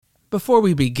Before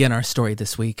we begin our story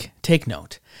this week, take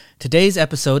note. Today's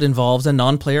episode involves a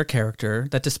non-player character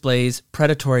that displays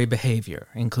predatory behavior,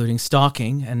 including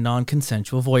stalking and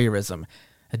non-consensual voyeurism.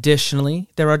 Additionally,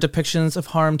 there are depictions of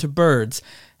harm to birds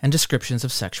and descriptions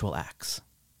of sexual acts.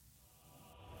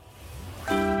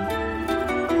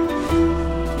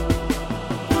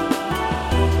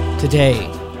 Today,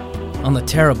 on The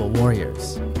Terrible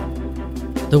Warriors,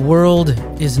 the world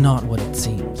is not what it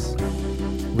seems.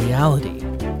 Reality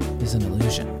is an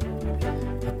illusion,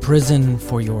 a prison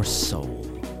for your soul,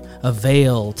 a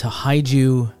veil to hide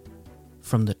you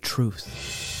from the truth.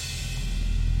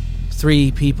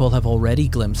 3 people have already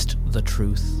glimpsed the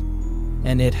truth,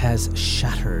 and it has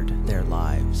shattered their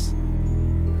lives.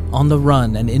 On the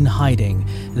run and in hiding,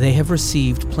 they have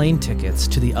received plane tickets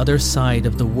to the other side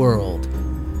of the world.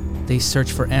 They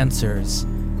search for answers,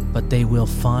 but they will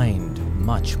find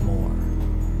much more.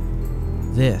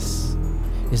 This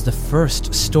is the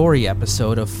first story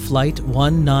episode of Flight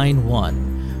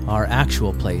 191, our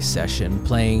actual play session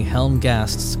playing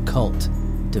Helmgast's Cult,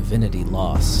 Divinity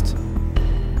Lost.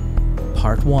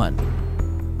 Part 1,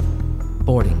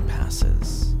 Boarding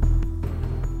Passes.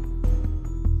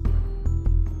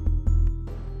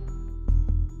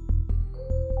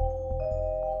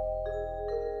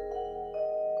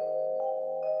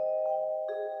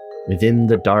 Within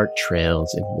the dark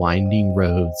trails and winding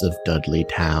roads of Dudley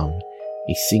Town,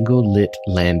 a single lit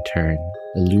lantern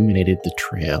illuminated the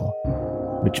trail,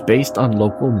 which, based on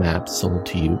local maps sold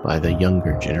to you by the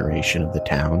younger generation of the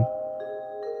town,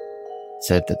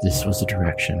 said that this was the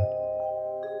direction.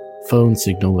 Phone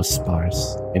signal was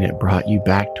sparse, and it brought you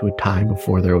back to a time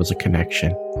before there was a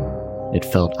connection. It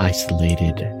felt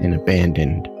isolated and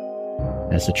abandoned.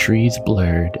 As the trees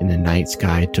blurred and the night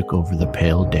sky took over the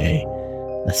pale day,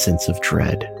 a sense of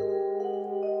dread.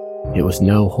 It was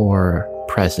no horror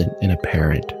present and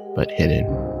apparent, but hidden.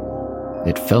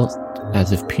 It felt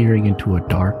as if peering into a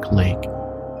dark lake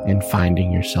and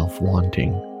finding yourself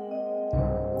wanting.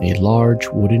 A large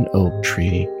wooden oak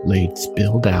tree laid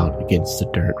spilled out against the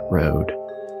dirt road.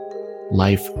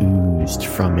 Life oozed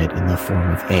from it in the form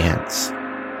of ants.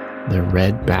 Their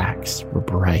red backs were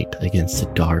bright against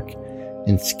the dark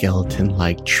and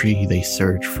skeleton-like tree they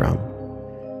surged from.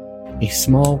 A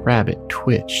small rabbit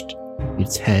twitched,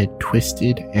 its head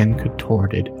twisted and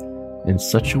contorted in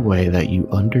such a way that you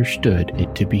understood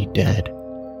it to be dead.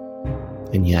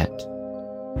 And yet,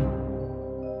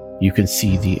 you could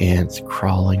see the ants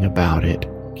crawling about it,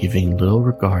 giving little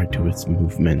regard to its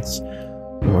movements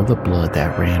or the blood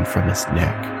that ran from its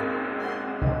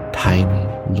neck.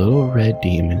 Tiny little red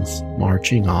demons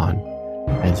marching on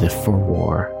as if for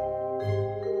war.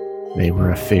 They were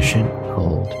efficient,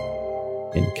 cold,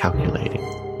 and calculating.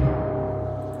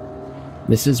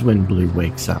 Mrs. Windblue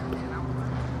wakes up.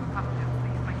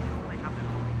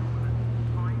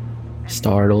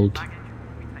 Startled,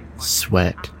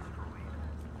 sweat,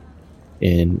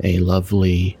 in a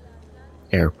lovely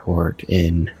airport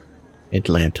in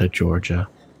Atlanta, Georgia.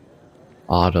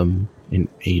 Autumn and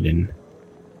Aiden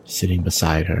sitting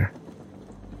beside her.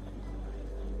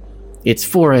 It's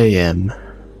 4 a.m.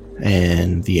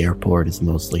 and the airport is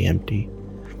mostly empty.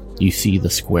 You see the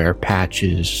square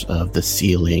patches of the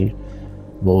ceiling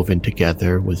woven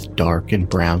together with dark and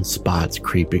brown spots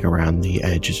creeping around the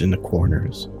edges and the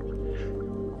corners.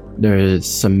 There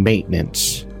is some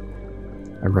maintenance,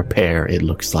 a repair it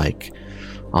looks like,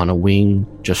 on a wing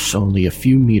just only a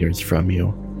few meters from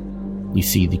you. You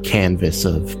see the canvas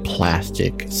of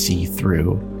plastic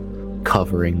see-through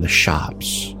covering the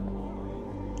shops.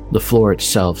 The floor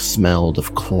itself smelled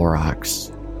of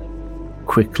Clorox.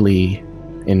 Quickly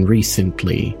and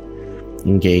recently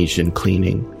engaged in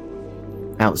cleaning.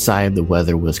 Outside, the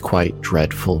weather was quite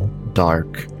dreadful,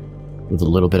 dark, with a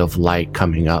little bit of light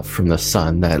coming up from the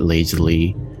sun that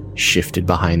lazily shifted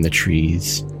behind the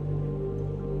trees.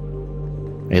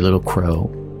 A little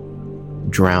crow,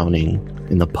 drowning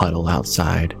in the puddle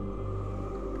outside,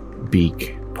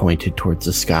 beak pointed towards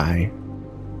the sky.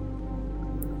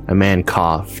 A man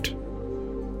coughed,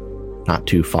 not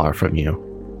too far from you.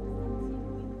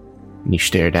 And you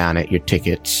stare down at your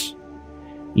tickets,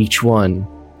 each one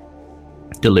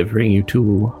delivering you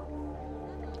to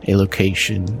a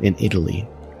location in Italy.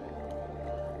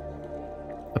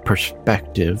 A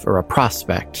perspective or a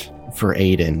prospect for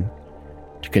Aiden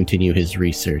to continue his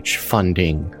research,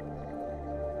 funding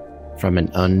from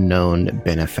an unknown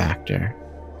benefactor.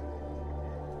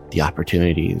 The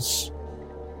opportunities,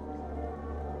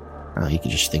 you can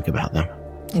just think about them.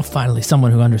 Well, finally,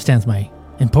 someone who understands my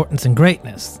importance and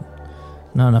greatness.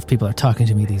 Not enough people are talking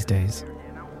to me these days.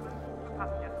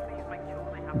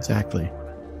 Exactly.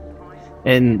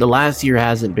 And the last year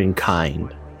hasn't been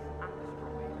kind.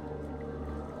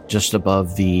 just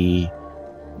above this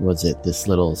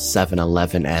little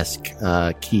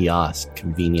 7-Eleven-esque kiosk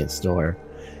convenience store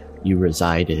you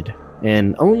resided.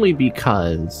 And only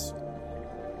because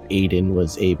Aiden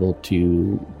was able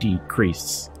to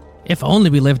decrease. If only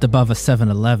we lived above a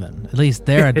 7-Eleven. At least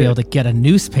there I'd be able to get a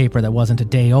newspaper that wasn't a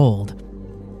day old.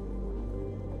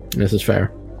 This is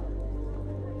fair.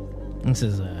 This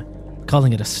is,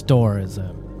 calling it a store is,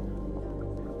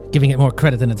 giving it more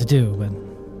credit than it's due, but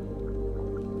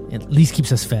it at least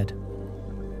keeps us fed.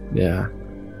 Yeah.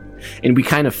 And we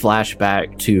kind of flash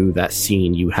back to that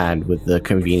scene you had with the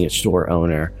convenience store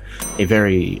owner, a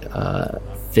very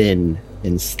thin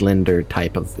and slender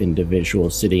type of individual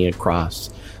sitting across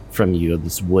from you of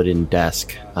this wooden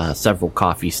desk, several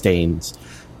coffee stains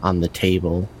on the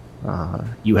table.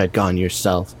 You had gone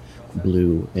yourself,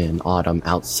 Blue and Autumn,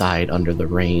 outside under the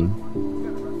rain.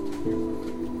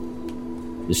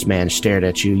 This man stared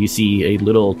at you. You see a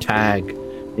little tag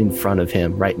in front of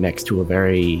him right next to a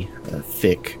very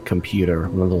thick computer,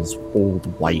 one of those old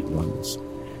white ones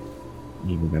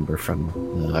you remember from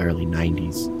the early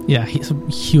 90s. Yeah,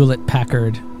 Hewlett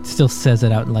Packard still says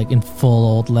it out in full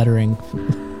old lettering.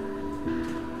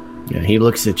 Yeah, he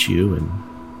looks at you and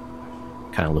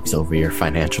kind of looks over your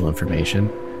financial information.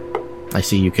 I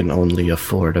see you can only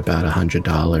afford about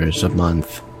 $100 a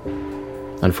month.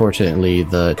 Unfortunately,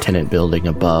 the tenant building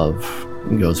above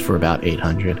goes for about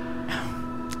 $800.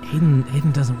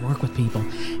 Aiden doesn't work with people.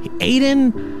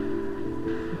 Aiden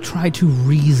tried to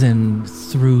reason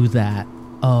through that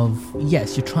of,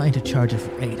 yes, you're trying to charge it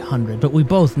for $800, but we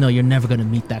both know you're never going to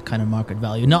meet that kind of market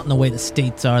value. Not in the way the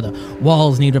states are. The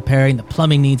walls need repairing, the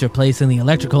plumbing needs replacing, the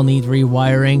electrical needs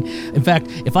rewiring. In fact,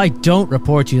 if I don't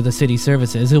report you to the city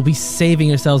services, you'll be saving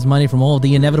yourselves money from all of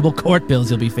the inevitable court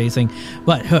bills you'll be facing.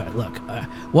 But look,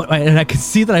 and I can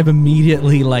see that I'm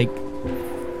immediately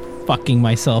fucking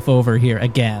myself over here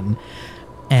again,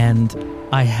 and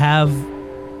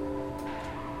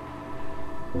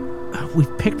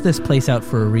we've picked this place out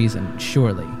for a reason,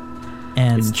 surely.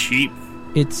 And it's cheap.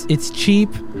 It's cheap,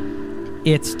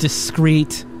 it's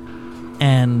discreet,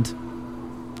 and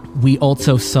we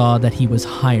also saw that he was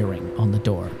hiring on the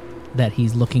door, that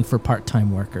he's looking for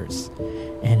part-time workers.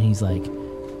 And he's like,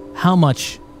 how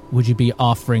much would you be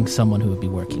offering someone who would be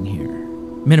working here?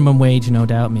 Minimum wage, no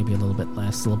doubt, maybe a little bit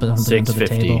less, a little bit something under the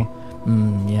table.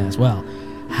 Yes, well,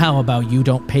 how about you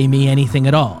don't pay me anything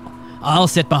at all? I'll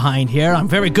sit behind here. I'm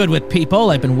very good with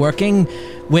people. I've been working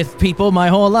with people my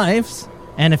whole life.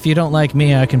 And if you don't like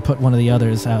me, I can put one of the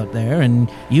others out there, and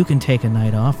you can take a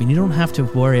night off, and you don't have to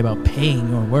worry about paying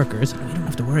your workers, and we don't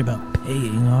have to worry about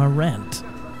paying our rent.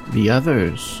 The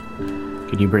others.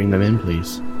 Can you bring them in,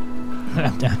 please?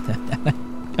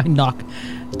 I knock,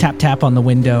 tap on the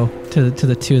window to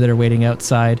the two that are waiting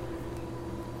outside.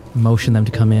 Motion them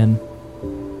to come in.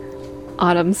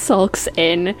 Autumn sulks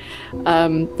in.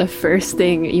 The first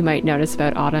thing you might notice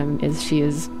about Autumn is she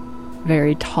is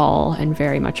very tall and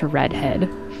very much a redhead.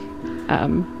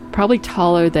 Probably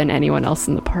taller than anyone else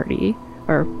in the party.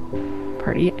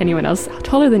 Anyone else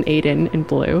taller than Aiden and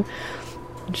Blue.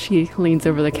 She leans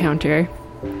over the counter.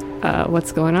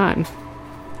 What's going on?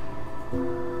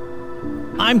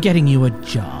 I'm getting you a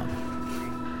job.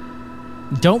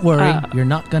 Don't worry, you're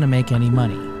not going to make any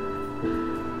money.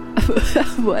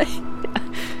 What?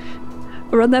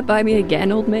 Run that by me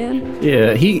again, old man?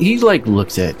 Yeah, he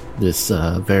looks at this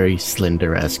very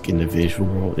slender-esque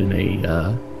individual in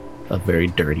a very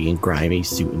dirty and grimy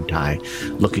suit and tie.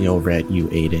 Looking over at you,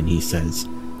 Aiden, he says,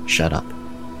 "Shut up.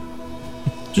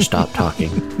 Just stop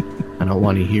talking. I don't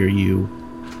want to hear you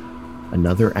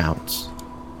another ounce."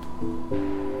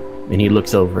 And he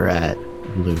looks over at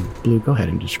Blue. Blue, go ahead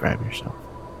and describe yourself.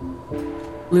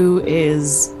 Blue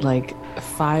is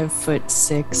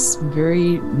 5'6",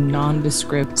 very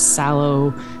nondescript,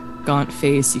 sallow, gaunt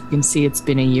face. You can see it's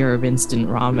been a year of instant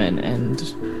ramen and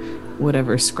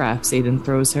whatever scraps Aiden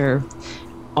throws her.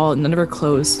 None of her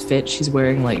clothes fit. She's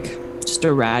wearing just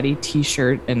a ratty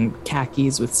t-shirt and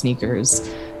khakis with sneakers.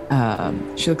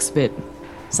 She looks a bit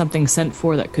something sent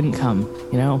for that couldn't come,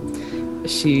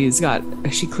 She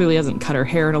clearly hasn't cut her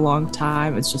hair in a long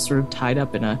time. It's just sort of tied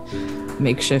up in a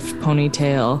makeshift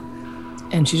ponytail.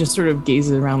 And she just sort of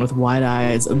gazes around with wide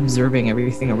eyes, observing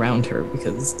everything around her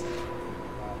because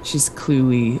she's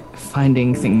clearly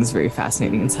finding things very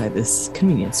fascinating inside this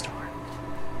convenience store.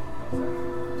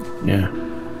 Yeah.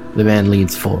 The man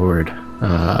leans forward,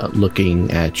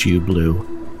 looking at you, Blue.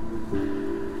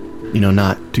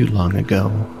 Not too long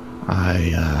ago,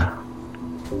 I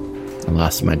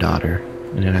lost my daughter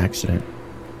in an accident.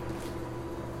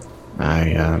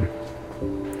 I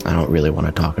don't really want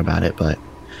to talk about it, but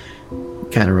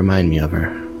kind of remind me of her.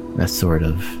 That's sort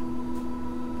of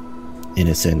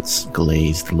innocence,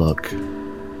 glazed look,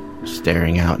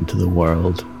 staring out into the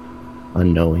world,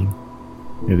 unknowing.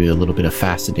 Maybe a little bit of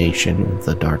fascination with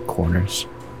the dark corners.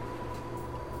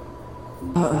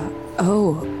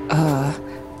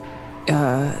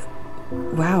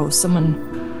 Wow,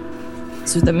 someone...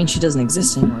 So that means she doesn't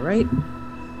exist anymore, right?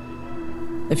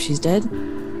 If she's dead?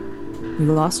 We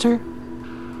lost her?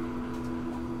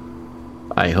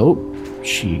 I hope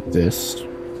she exists.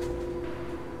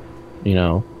 You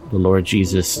know, the Lord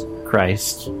Jesus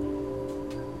Christ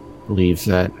believes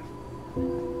that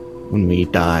when we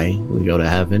die, we go to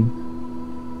heaven.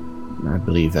 And I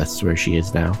believe that's where she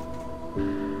is now.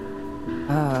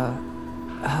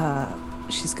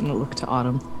 She's gonna look to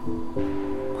Autumn.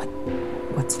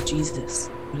 What's Jesus?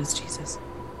 What is Jesus?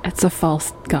 It's a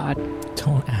false god.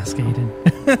 Don't ask Aiden.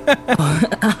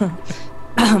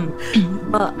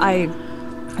 Well,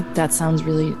 that sounds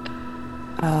really...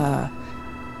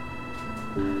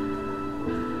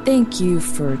 Thank you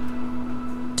for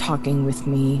talking with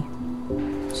me.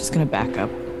 She's gonna back up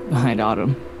behind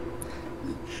Autumn.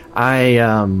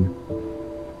 I'm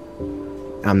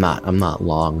not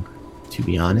long, to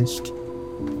be honest.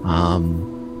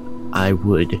 I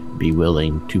would be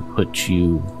willing to put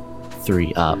you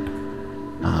 3 up,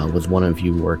 with one of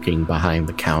you working behind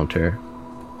the counter.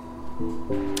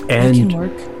 And I can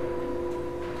work.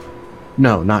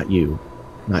 No, not you.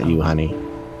 Not you, honey.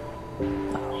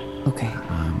 Okay.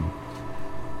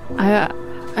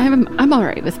 I'm all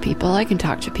right with people. I can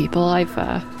talk to people. I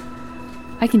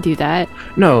can do that.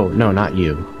 No, not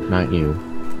you. Not you.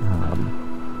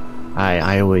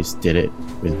 I always did it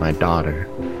with my daughter.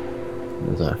 It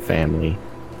was a family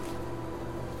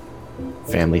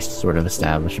sort of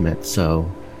establishment. So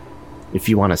if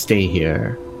you want to stay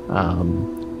here,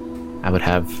 I would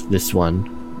have this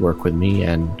one work with me,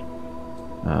 and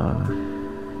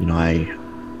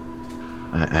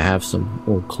I have some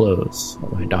old clothes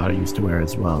that my daughter used to wear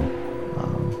as well.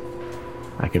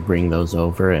 I could bring those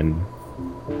over, and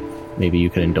maybe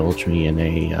you could indulge me in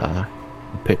a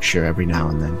picture every now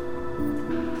and then.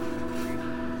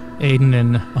 Aiden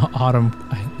and Autumn,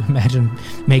 I imagine,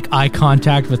 make eye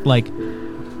contact with, like,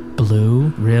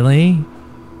 Blue? Really?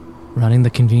 Running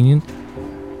the convenient?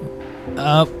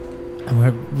 And we're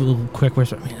a little quick, we'll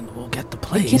get the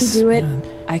place. I can do it.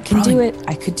 I can do it.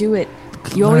 I could do it.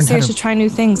 You always say I should try new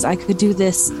things. I could do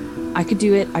this. I could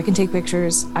do it. I can take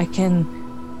pictures. I could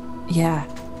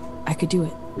do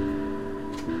it.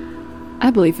 I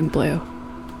believe in Blue.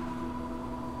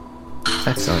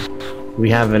 Excellent. We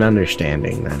have an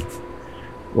understanding then.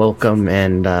 Welcome,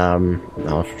 and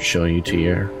I'll show you to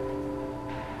your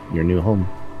new home.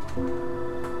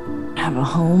 Have a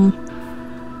home?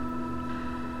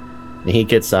 And he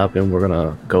gets up, and we're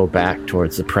gonna go back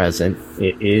towards the present.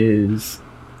 It is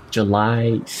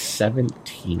July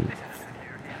 17th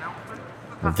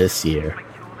of this year.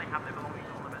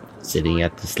 Sitting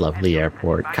at this lovely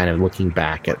airport, kind of looking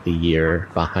back at the year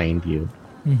behind you.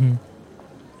 Mm-hmm.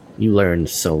 You learned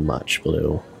so much,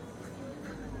 Blue.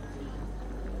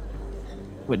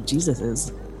 What Jesus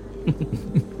is.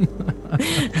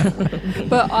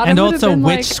 But Autumn And also which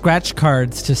like, scratch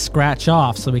cards to scratch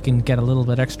off so we can get a little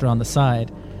bit extra on the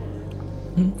side.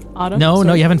 Autumn? No,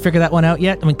 Sorry. you haven't figured that one out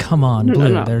yet? I mean, come on, No,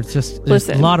 Blue. no. There's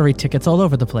Listen. lottery tickets all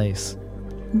over the place.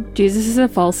 Jesus is a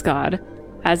false god,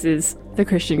 as is the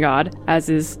Christian god,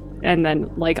 and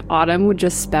then like Autumn would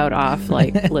just spout off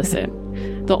like,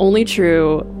 listen, the only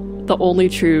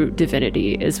true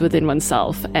divinity is within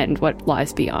oneself and what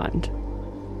lies beyond.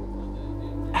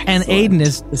 And Aiden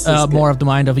This is good. more of the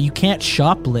mind of, you can't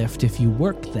shoplift if you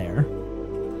work there.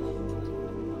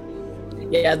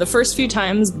 Yeah, the first few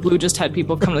times, Blue just had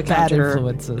people come to the Bad counter,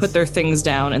 influences. put their things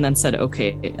down, and then said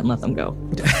okay, and let them go.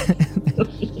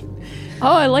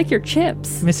 Oh, I like your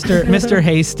chips. Mr.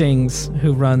 Hastings,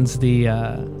 who runs the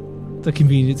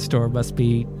convenience store, must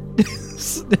be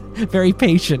very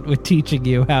patient with teaching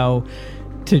you how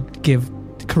to give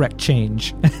correct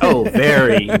change. Oh,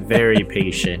 very, very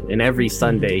patient. And every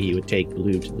Sunday he would take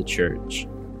Blue to the church.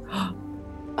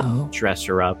 Oh. Dress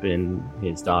her up in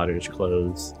his daughter's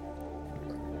clothes.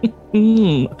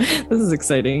 This is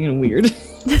exciting and weird.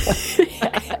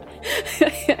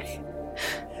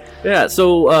 Yeah,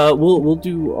 so we'll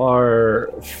do our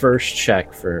first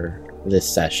check for this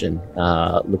session,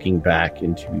 looking back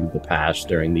into the past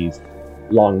during these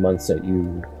long months that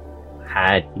you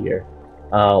had here.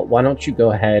 Why don't you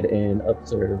go ahead and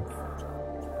observe?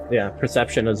 Yeah,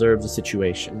 perception observes the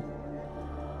situation.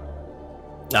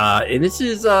 And this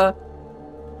is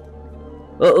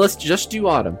let's just do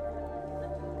Autumn.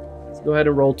 Let's go ahead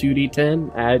and roll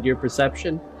 2d10. Add your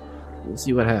perception. We'll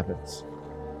see what happens.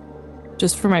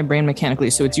 Just for my brain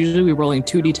mechanically, so it's usually rolling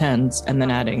 2d10s and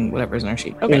then adding whatever's in our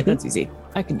sheet. Okay, that's easy.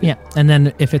 I can do Yeah, and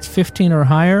then if it's 15 or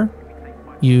higher,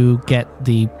 you get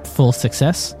the full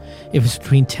success. If it's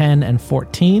between 10 and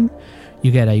 14,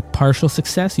 you get a partial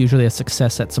success, usually a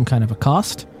success at some kind of a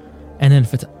cost. And then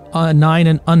if it's 9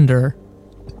 and under,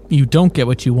 you don't get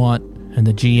what you want, and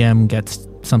the GM gets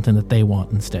something that they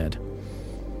want instead.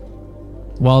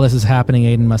 While this is happening,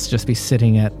 Aiden must just be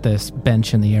sitting at this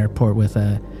bench in the airport with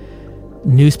a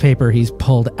newspaper he's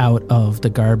pulled out of the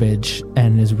garbage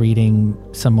and is reading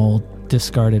some old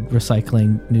discarded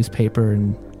recycling newspaper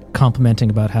and commenting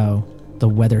about how the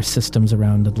weather systems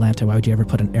around Atlanta, why would you ever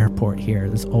put an airport here?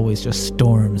 There's always just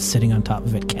storms sitting on top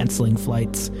of it, canceling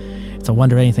flights. It's a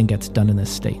wonder anything gets done in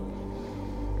this state.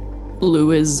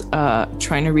 Blue is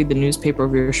trying to read the newspaper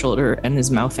over your shoulder and is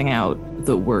mouthing out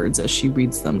the words as she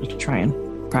reads them to try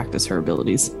and practice her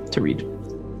abilities to read.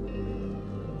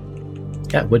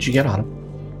 Yeah, what'd you get on him?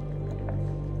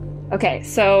 Okay,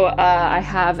 so I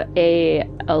have a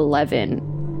 11.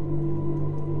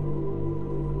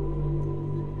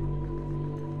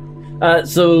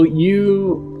 So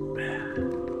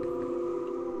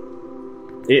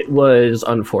it was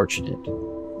unfortunate,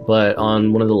 but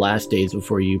on one of the last days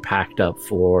before you packed up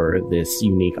for this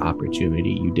unique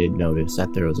opportunity, you did notice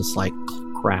that there was a slight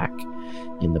crack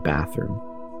in the bathroom.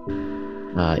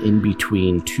 In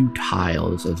between two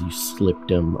tiles, as you slipped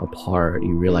them apart,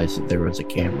 you realized that there was a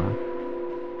camera.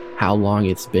 How long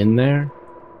it's been there,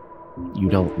 you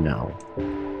don't know.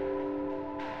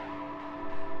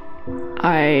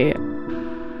 I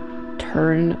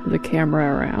turn the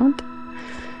camera around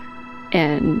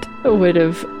and would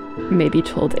have maybe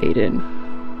told Aiden.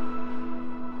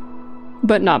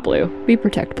 But not Blue. We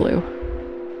protect Blue.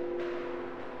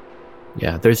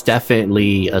 Yeah, there's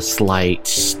definitely a slight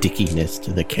stickiness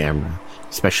to the camera,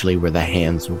 especially where the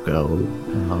hands will go.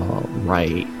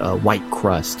 White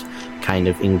crust kind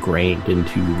of ingrained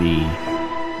into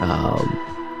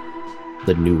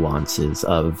the nuances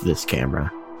of this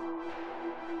camera.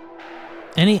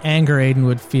 Any anger Aiden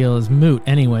would feel is moot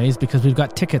anyways, because we've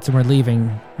got tickets and we're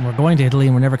leaving. We're going to Italy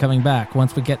and we're never coming back.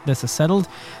 Once we get this settled,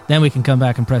 then we can come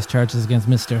back and press charges against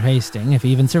Mr. Hastings, if he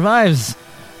even survives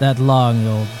that long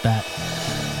old bat.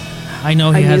 I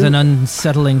know he has an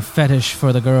unsettling fetish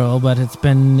for the girl, but it's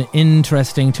been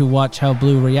interesting to watch how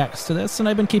Blue reacts to this, and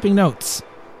I've been keeping notes.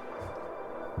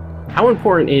 How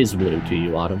important is Blue to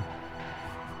you, Autumn?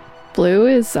 Blue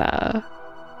is, I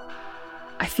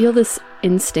feel this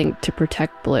instinct to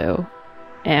protect Blue,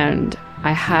 and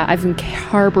I've been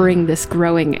harboring this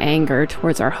growing anger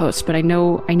towards our host, but I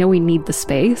know we need the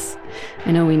space.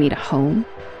 I know we need a home.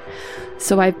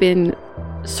 So I've been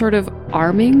sort of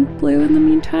arming Blue in the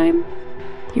meantime.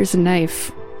 Here's a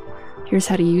knife. Here's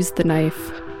how to use the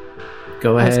knife.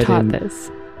 Go ahead. I was taught and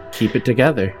this. Keep it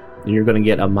together. You're going to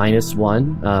get a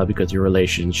 -1 because your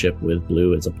relationship with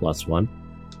Blue is a +1.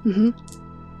 Mm-hmm.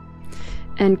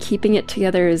 And keeping it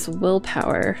together is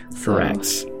willpower. So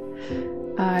Correct.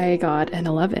 I got an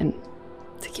 11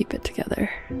 to keep it together.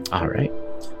 All right.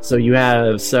 So you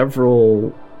have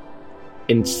several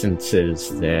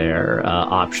instances there,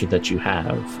 option that you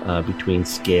have between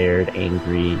scared,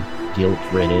 angry,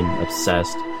 guilt-ridden,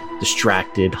 obsessed,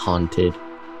 distracted, haunted.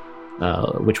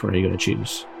 Which one are you going to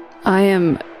choose? I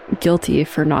am guilty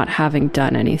for not having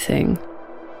done anything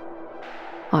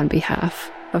on behalf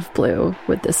of Blue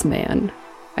with this man.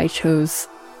 I chose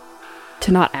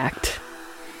to not act.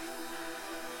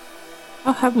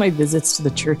 How have my visits to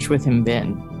the church with him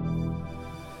been?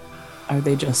 Are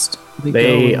they just...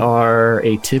 They are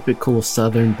a typical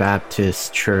Southern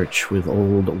Baptist church with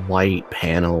old white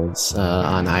panels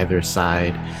on either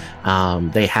side.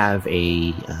 They have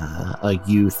a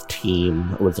youth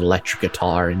team with electric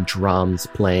guitar and drums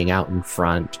playing out in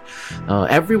front.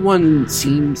 Everyone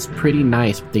seems pretty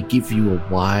nice, but they give you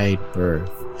a wide berth.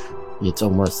 It's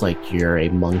almost like you're a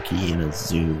monkey in a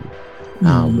zoo,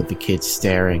 with the kids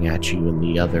staring at you and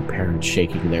the other parents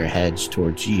shaking their heads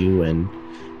towards you and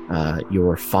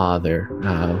your father,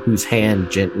 whose hand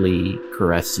gently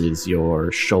caresses your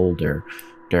shoulder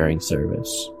during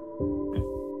service.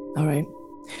 All right.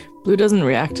 Blue doesn't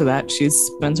react to that. She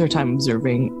spends her time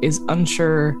observing, is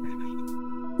unsure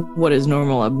what is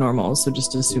normal, abnormal, so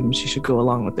just assumes she should go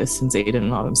along with this since Aiden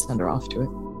and Autumn send her off to it.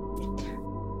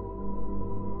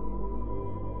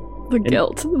 The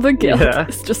guilt. Yeah.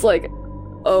 It's just like,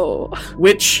 oh.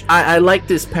 Which, I like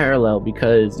this parallel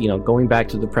because, going back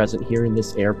to the present here in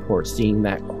this airport, seeing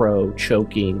that crow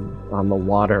choking on the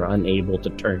water, unable to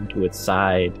turn to its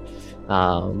side,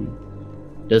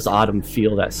 does Autumn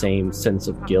feel that same sense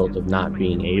of guilt of not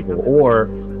being able, or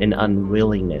an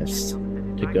unwillingness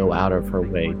to go out of her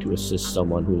way to assist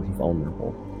someone who is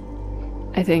vulnerable.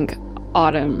 I think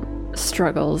Autumn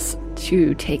struggles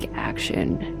to take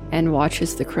action and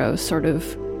watches the crow, sort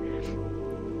of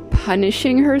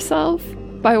punishing herself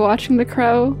by watching the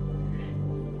crow,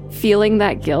 feeling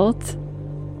that guilt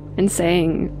and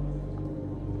saying,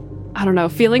 I don't know,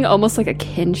 feeling almost like a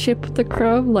kinship with the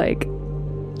crow, like,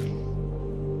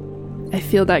 I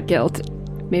feel that guilt.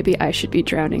 Maybe I should be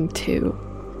drowning too.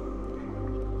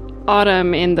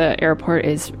 Autumn in the airport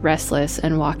is restless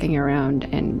and walking around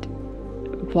and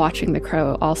watching the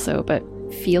crow also, but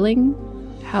feeling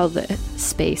how the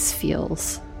space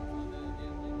feels.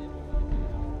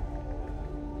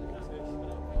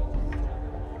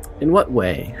 In what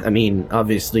way? I mean,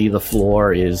 obviously the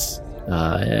floor is,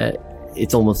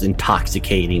 it's almost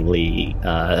intoxicatingly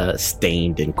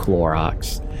stained in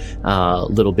Clorox. A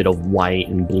little bit of white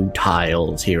and blue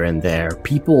tiles here and there.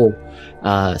 People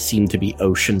seem to be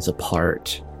oceans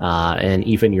apart. And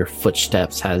even your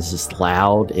footsteps has this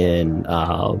loud and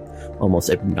almost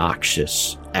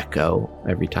obnoxious echo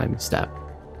every time you step.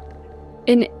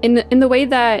 In the way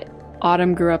that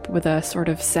Autumn grew up with a sort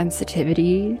of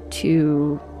sensitivity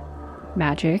to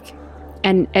magic,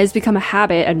 and has become a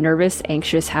habit, a nervous,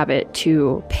 anxious habit,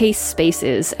 to pace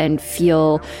spaces and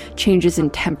feel changes in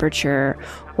temperature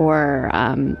or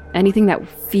anything that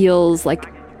feels like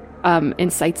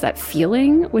incites that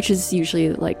feeling, which is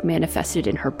usually like manifested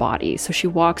in her body. So she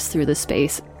walks through the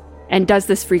space and does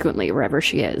this frequently wherever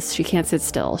she is. She can't sit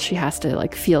still. She has to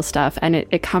like feel stuff. And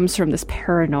it comes from this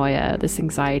paranoia, this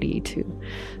anxiety to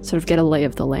sort of get a lay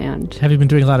of the land. Have you been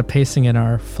doing a lot of pacing in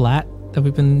our flat that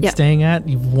we've been staying at?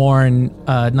 You've worn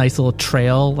a nice little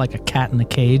trail like a cat in a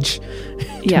cage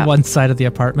to one side of the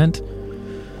apartment.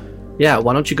 Yeah,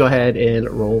 why don't you go ahead and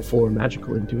roll for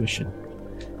magical intuition.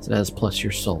 So that's plus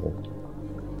your soul.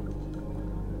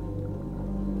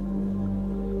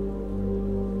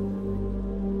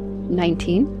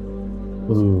 $19.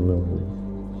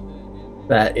 Ooh.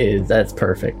 That's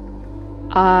perfect.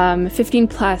 15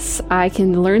 plus. I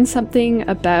can learn something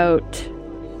about,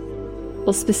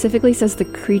 well, specifically says the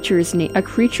creature's a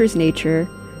creature's nature.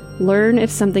 Learn if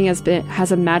something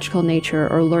has a magical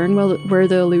nature, or learn where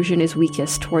the illusion is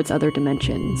weakest towards other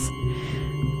dimensions.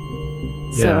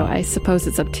 Yeah. So I suppose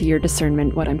it's up to your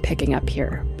discernment what I'm picking up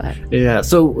here. But yeah,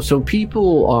 so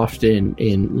people often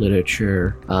in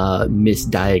literature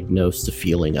misdiagnose the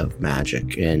feeling of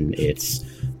magic and its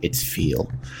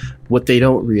feel. What they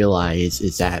don't realize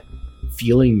is that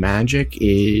feeling magic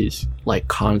is like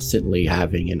constantly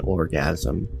having an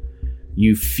orgasm.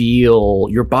 You feel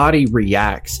your body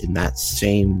reacts in that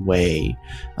same way.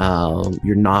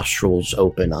 Your nostrils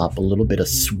open up, a little bit of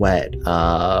sweat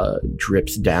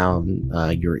drips down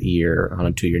your ear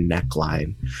onto your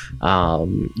neckline.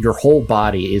 Your whole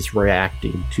body is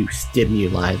reacting to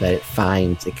stimuli that it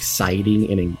finds exciting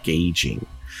and engaging.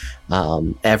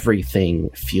 Everything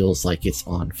feels like it's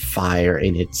on fire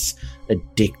and it's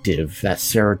addictive, that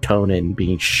serotonin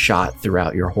being shot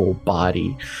throughout your whole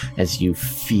body as you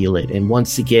feel it. And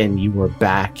once again, you are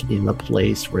back in the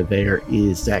place where there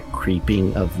is that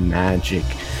creeping of magic.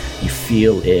 You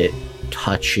feel it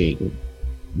touching,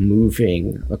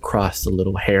 moving across the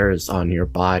little hairs on your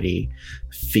body,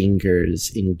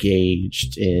 fingers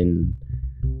engaged in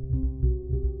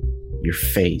your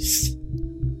face,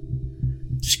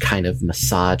 just kind of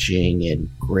massaging and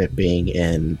gripping,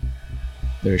 and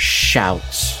there's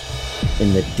shouts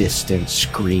in the distance,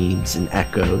 screams and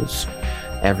echoes.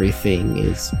 Everything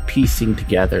is piecing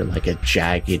together like a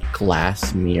jagged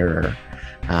glass mirror.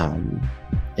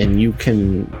 And you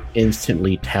can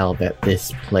instantly tell that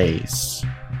this place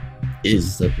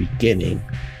is the beginning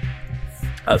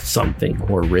of something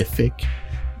horrific,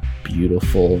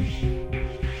 beautiful,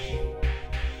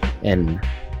 and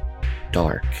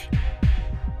dark.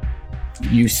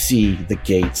 You see the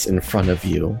gates in front of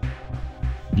you.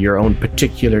 Your own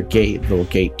particular gate, the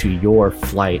gate to your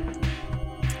flight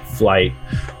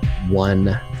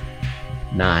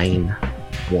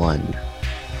 191.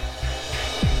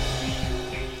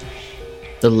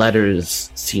 The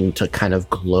letters seem to kind of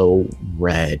glow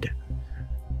red,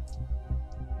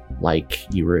 like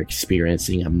you were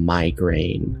experiencing a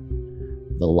migraine,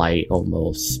 the light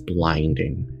almost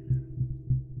blinding.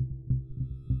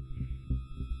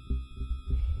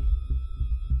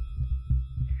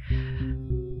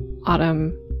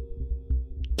 Autumn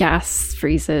gasps,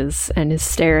 freezes, and is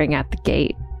staring at the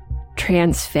gate,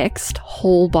 transfixed,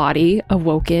 whole body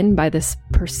awoken by this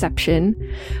perception,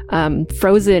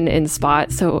 frozen in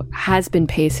spot, so has been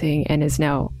pacing and is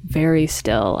now very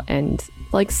still and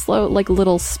like slow, like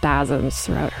little spasms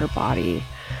throughout her body.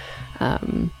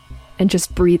 And and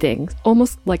just breathing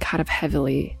almost like kind of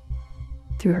heavily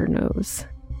through her nose.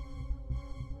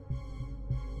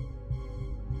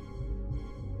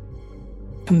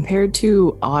 Compared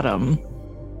to Autumn,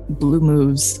 Blue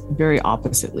moves very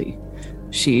oppositely.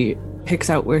 She picks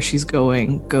out where she's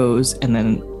going, goes, and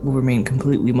then will remain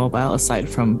completely mobile aside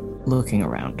from looking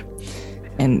around.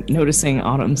 And noticing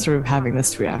Autumn sort of having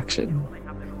this reaction,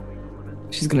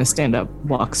 she's going to stand up,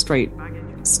 walk straight,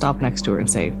 stop next to her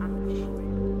and say,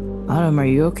 Autumn, are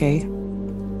you okay?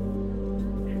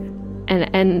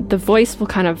 And the voice will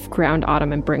kind of ground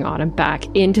Autumn and bring Autumn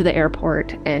back into the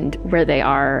airport and where they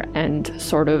are, and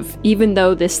sort of, even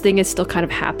though this thing is still kind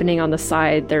of happening on the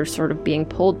side, they're sort of being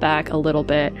pulled back a little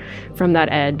bit from that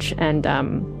edge, and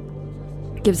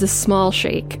gives a small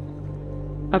shake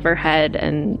of her head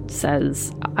and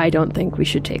says, I don't think we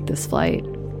should take this flight.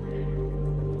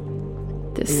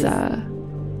 This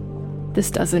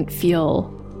doesn't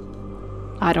feel...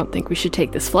 I don't think we should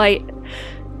take this flight.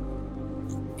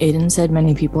 Aiden said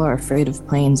many people are afraid of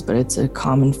planes, but it's a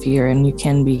common fear and you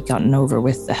can be gotten over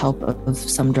with the help of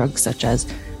some drugs such as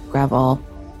Gravol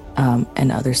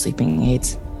and other sleeping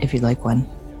aids, if you'd like one.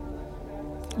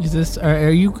 Is this?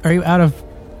 Are you out of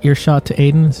earshot to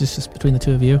Aiden? Is this just between the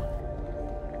two of you?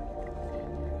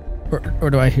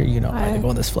 Or do I hear you not want to go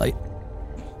on this flight?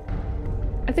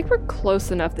 I think we're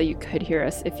close enough that you could hear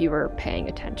us if you were paying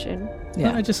attention.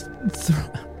 Yeah.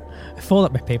 I fold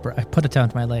up my paper. I put it down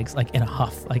to my legs, like in a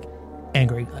huff, like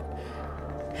angry.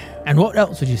 And what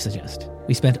else would you suggest?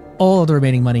 We spent all the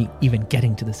remaining money even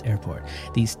getting to this airport.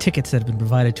 These tickets that have been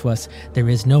provided to us, there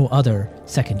is no other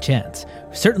second chance.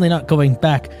 We're certainly not going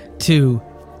back to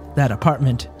that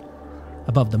apartment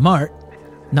above the mart,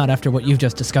 not after what you've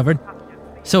just discovered.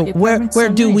 So where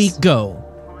do we go?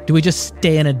 Do we just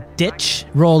stay in a ditch,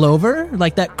 roll over,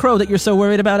 like that crow that you're so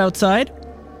worried about outside?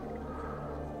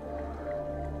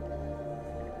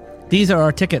 These are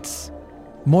our tickets.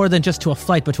 More than just to a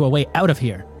flight, but to a way out of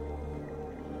here.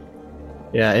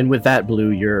 Yeah, and with that,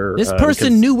 Blue, you're... This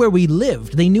person knew where we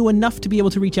lived. They knew enough to be able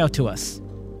to reach out to us.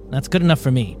 That's good enough for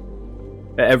me.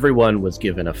 Everyone was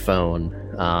given a phone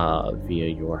via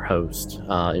your host.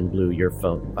 In Blue, your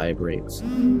phone vibrates.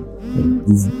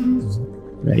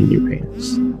 Right in your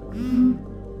pants.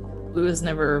 Blue has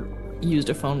never used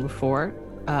a phone before,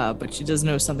 but she does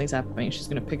know something's happening. She's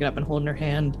going to pick it up and hold in her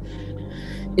hand.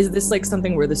 Is this like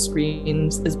something where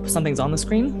something's on the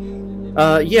screen?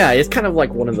 Yeah, it's kind of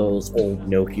like one of those old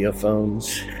Nokia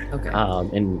phones. Okay.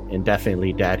 And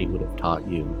definitely Daddy would have taught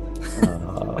you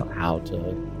how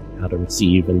to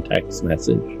receive and text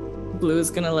message. Blue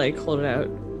is gonna like hold it out.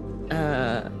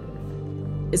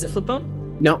 Is it flip phone?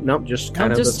 No, just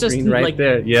kind of the screen right like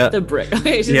there. Yeah, the brick.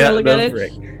 Okay, she's gonna look at it.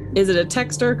 Brick. Is it a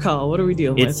text or a call? What are we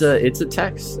dealing with? It's a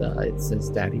text. It says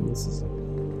Daddy misses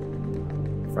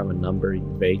from a number you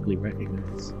vaguely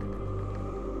recognize.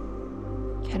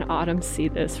 Can Autumn see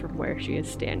this from where she is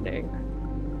standing?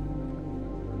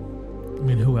 I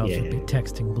mean, who else would be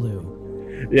texting Blue?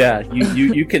 Yeah,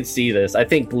 you can see this. I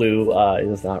think Blue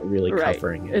is not really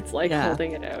covering it. It's like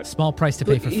holding it out. Small price to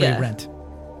pay for free rent.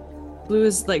 Blue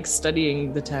is like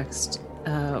studying the text.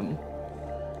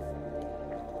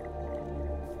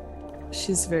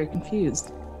 She's very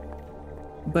confused,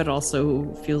 but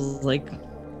also feels like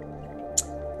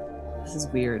this is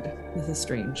weird. This is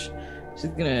strange.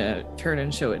 She's gonna turn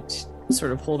and show it,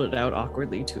 sort of hold it out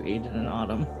awkwardly to Aiden and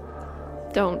Autumn.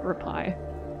 Don't reply.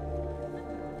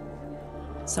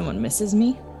 Someone misses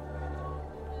me?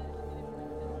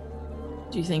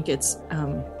 Do you think it's,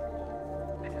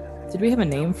 did we have a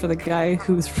name for the guy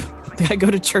I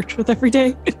go to church with every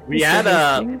day? We had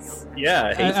Hastings.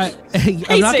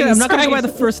 I'm not going to go by the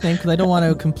first name because I don't want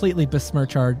to completely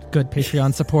besmirch our good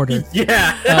Patreon supporter.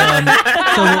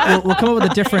 So we'll come up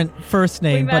with a different first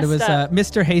name, but it was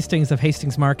Mr. Hastings of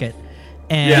Hastings Market.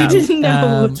 And, you didn't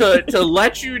know. To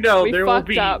let you know, there will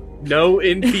be no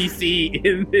NPC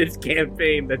in this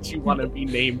campaign that you want to be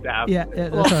named after. Yeah,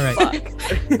 that's all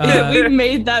right. We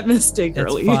made that mistake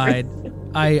earlier. It's fine.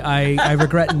 I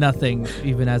regret nothing,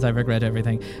 even as I regret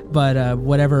everything. But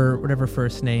whatever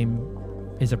first name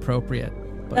is appropriate.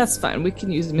 But that's fine. We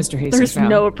can use Mr. Hastings. There's now.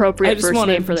 no appropriate first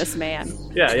name for this man.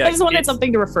 Yeah. I just wanted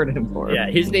something to refer to him for. Yeah,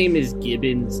 his name is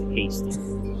Gibbons Hastings.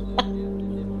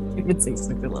 Gibbons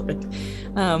Hastings, I love it.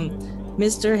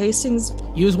 Mr. Hastings.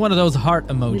 Use one of those heart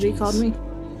emojis. He called me.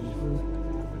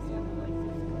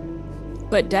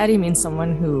 But Daddy means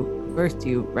someone who birthed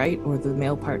you, right? Or the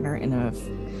male partner in a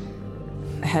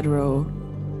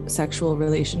heterosexual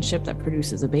relationship that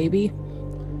produces a baby.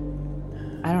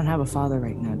 I don't have a father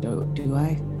right now, do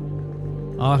I?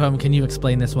 Autumn, can you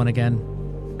explain this one again?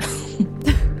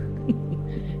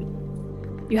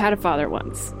 You had a father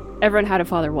once. Everyone had a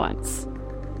father once.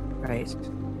 Right.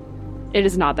 It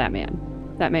is not that man.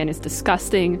 That man is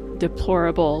disgusting,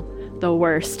 deplorable, the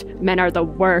worst. Men are the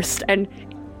worst. And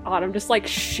Autumn just like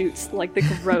shoots like the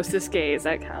grossest gaze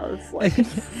at Callus. Like,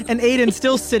 And Aiden's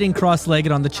still sitting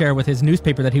cross-legged on the chair with his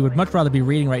newspaper that he would much rather be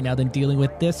reading right now than dealing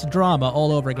with this drama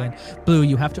all over again. Blue,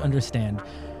 you have to understand.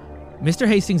 Mr.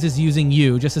 Hastings is using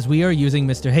you just as we are using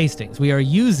Mr. Hastings. We are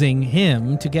using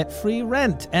him to get free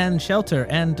rent and shelter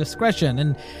and discretion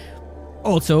and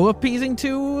also appeasing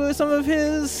to some of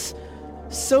his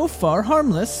so far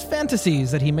harmless fantasies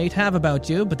that he might have about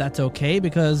you, but that's okay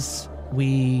because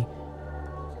we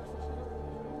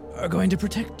are going to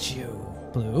protect you,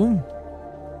 Blue.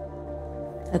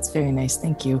 That's very nice,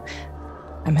 thank you.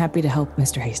 I'm happy to help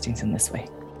Mr. Hastings in this way.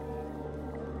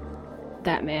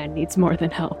 that man needs more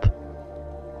than help.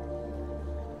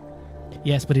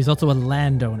 Yes, but he's also a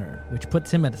landowner, which puts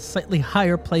him at a slightly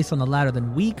higher place on the ladder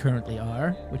than we currently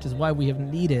are, which is why we have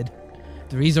needed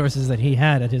the resources that he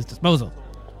had at his disposal.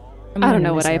 I don't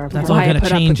know what I... That's all going to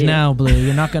change now, Blue.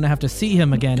 You're not going to have to see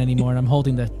him again anymore, and I'm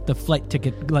holding the flight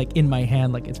ticket like in my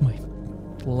hand like it's my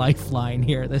lifeline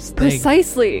here. This thing.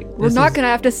 Precisely. We're not going to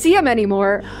have to see him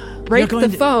anymore. Break the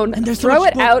phone, and throw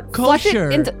it out, flush it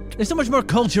into... There's so much more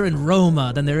culture in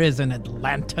Roma than there is in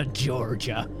Atlanta,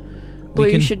 Georgia. Blue,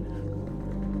 you should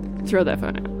throw that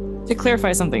phone out. To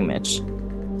clarify something, Mitch.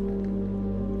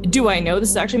 Do I know this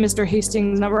is actually Mr.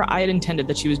 Hastings' number? I had intended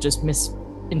that she was just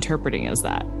misinterpreting as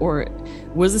that. Or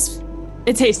was this...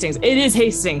 It's Hastings. It is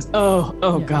Hastings. Oh,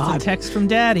 yeah, God. It's a text from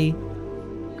Daddy.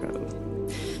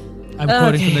 I'm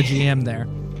quoting from the GM there.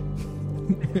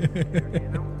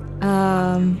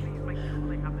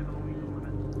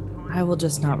 I will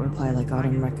just not reply like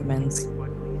Autumn recommends.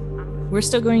 We're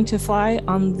still going to fly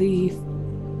on the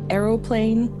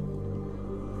aeroplane.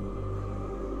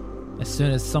 As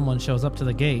soon as someone shows up to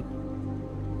the gate.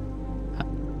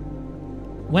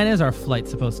 When is our flight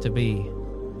supposed to be?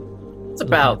 It's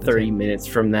about 30 minutes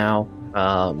from now.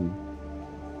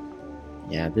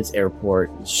 Yeah, this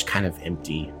airport is just kind of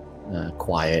empty,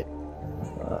 quiet.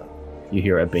 You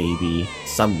hear a baby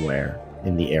somewhere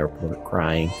in the airport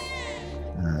crying.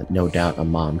 No doubt a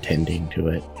mom tending to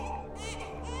it.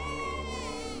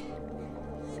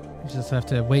 We just have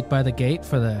to wait by the gate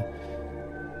for the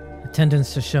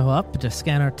attendants to show up to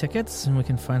scan our tickets, and we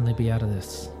can finally be out of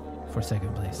this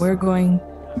forsaken place. We're going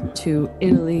to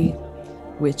Italy,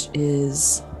 which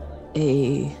is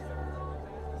a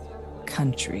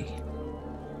country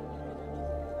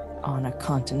on a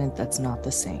continent that's not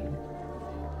the same,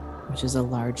 which is a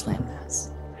large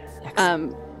landmass.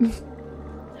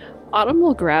 Autumn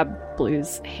will grab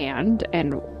Blue's hand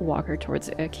and walk her towards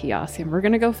a kiosk, and we're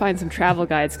gonna go find some travel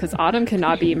guides because Autumn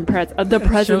cannot be in the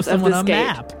presence of this gate.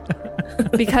 Map.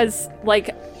 Because,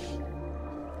 like,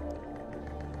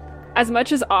 as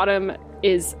much as Autumn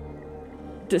is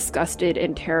disgusted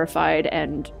and terrified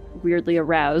and weirdly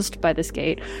aroused by this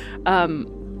gate, and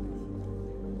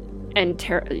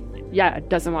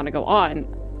doesn't want to go on,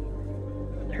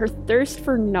 her thirst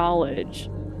for knowledge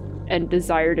and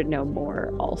desire to know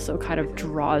more also kind of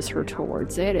draws her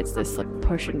towards it. It's this like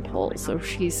push and pull. So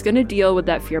she's going to deal with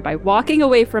that fear by walking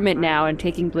away from it now and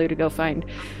taking Blue to go find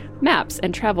maps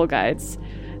and travel guides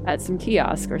at some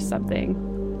kiosk or something.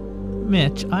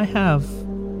 Mitch, I have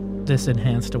this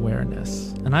enhanced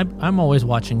awareness, and I'm always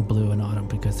watching Blue and Autumn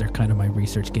because they're kind of my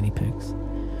research guinea pigs.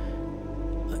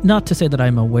 Not to say that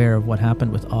I'm aware of what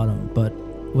happened with Autumn, but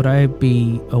would I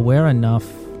be aware enough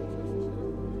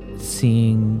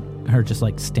seeing her just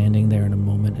like standing there in a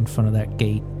moment in front of that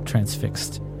gate,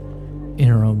 transfixed in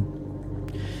her own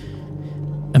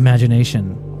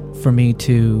imagination, for me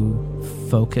to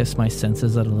focus my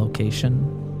senses at a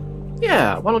location?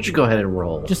 Yeah, why don't you go ahead and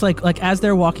roll? Just like as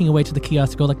they're walking away to the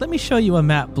kiosk, go like, let me show you a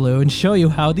map, Blue, and show you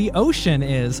how the ocean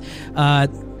is.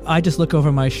 I just look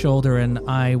over my shoulder and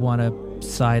I want to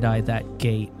side-eye that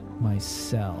gate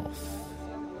myself.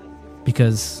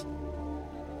 Because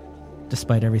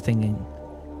despite everything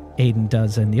Aiden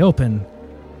does in the open,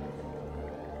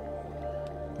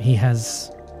 he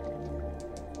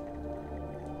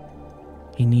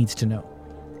needs to know.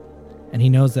 And he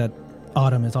knows that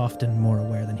Autumn is often more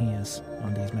aware than he is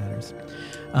on these matters.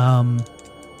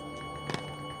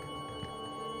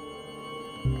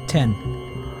 10.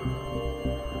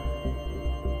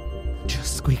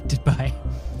 Just squeaked it by.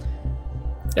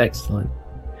 Excellent.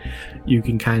 You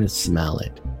can kind of smell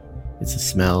it. It's a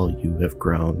smell you have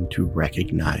grown to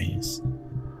recognize.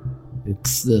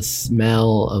 It's the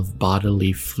smell of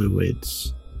bodily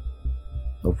fluids,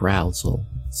 arousal,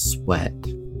 sweat,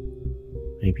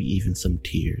 maybe even some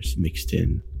tears mixed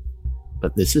in.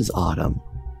 But this is Autumn.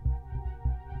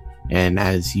 And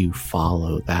as you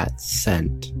follow that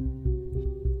scent,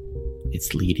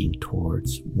 it's leading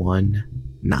towards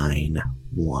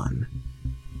 191,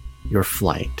 your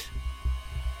flight.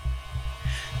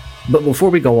 But before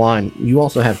we go on, you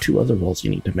also have 2 other rolls you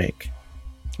need to make.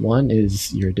 One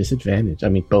is your disadvantage. I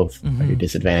mean, both are your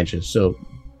disadvantages. So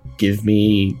give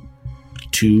me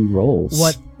 2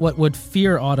 rolls. What would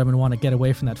fear Autumn and want to get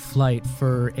away from that flight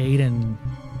for Aiden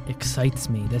excites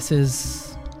me. This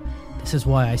is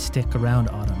why I stick around,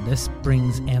 Autumn. This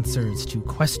brings answers to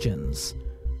questions.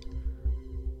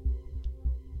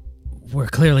 We're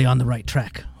clearly on the right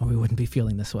track, or we wouldn't be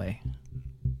feeling this way.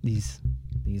 These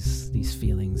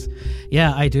feelings.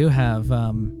 Yeah, I do have.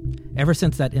 Ever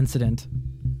since that incident,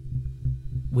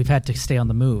 we've had to stay on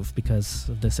the move because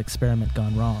of this experiment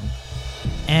gone wrong.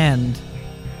 And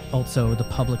also the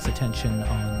public's attention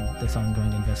on this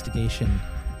ongoing investigation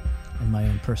and my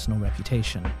own personal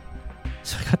reputation.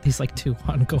 So I got these 2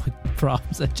 ongoing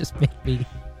problems that just made me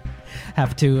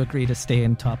have to agree to stay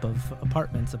in top of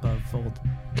apartments above old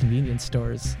convenience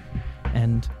stores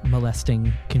and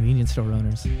molesting convenience store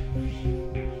owners.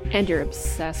 And you're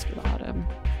obsessed with Autumn.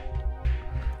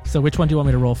 So which one do you want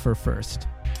me to roll for first?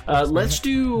 Let's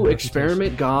do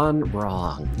Experiment Gone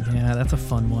Wrong. Yeah, that's a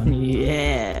fun one.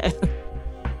 Yeah.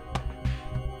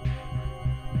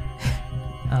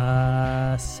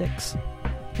 6.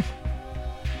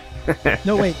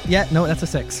 No, wait. Yeah, no, that's a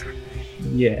 6.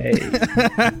 Yay.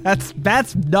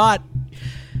 That's not...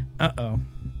 Uh-oh.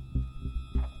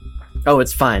 Oh,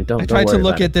 it's fine. Don't I tried worry to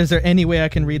look about at, is there any way I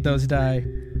can read those die?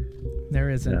 There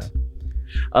isn't.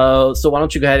 No. So why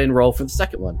don't you go ahead and roll for the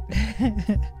second one?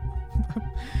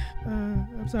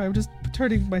 I'm sorry, I'm just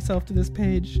turning myself to this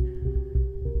page.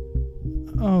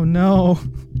 Oh no.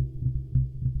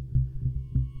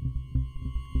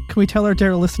 Can we tell our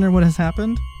dear listener what has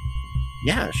happened?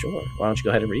 Yeah, sure. Why don't you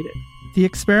go ahead and read it? The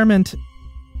experiment...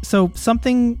 So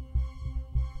something...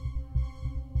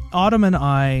 Autumn and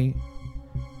I,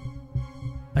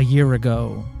 a year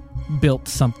ago, built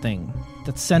something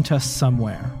that sent us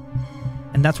somewhere.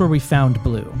 And that's where we found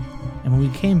Blue. And when we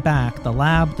came back, the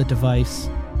lab, the device,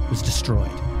 was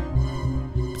destroyed.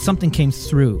 But something came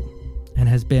through and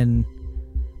has been,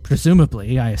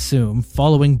 presumably, I assume,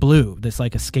 following Blue, this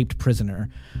escaped prisoner.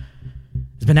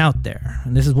 Has been out there.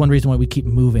 And this is one reason why we keep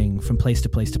moving from place to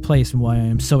place to place and why I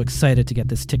am so excited to get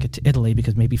this ticket to Italy,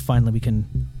 because maybe finally we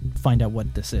can find out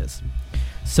what this is.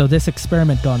 So this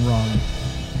experiment gone wrong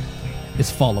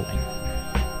is following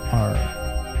our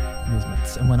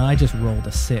movements. And when I just rolled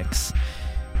a 6,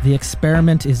 the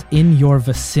experiment is in your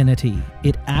vicinity.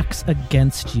 It acts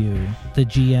against you. The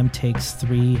GM takes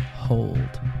 3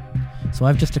 hold. So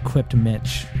I've just equipped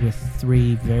Mitch with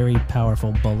 3 very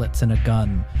powerful bullets and a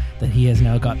gun that he has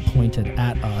now got pointed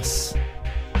at us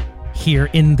here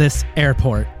in this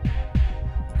airport.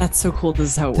 That's so cool. This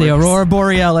is how it The works. Aurora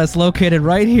Borealis, located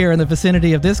right here in the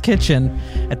vicinity of this kitchen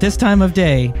at this time of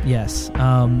day. Yes.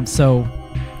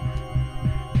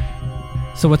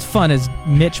 So what's fun is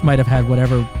Mitch might have had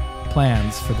whatever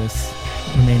plans for this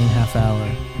remaining half hour,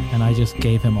 and I just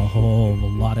gave him a whole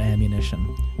lot of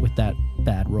ammunition with that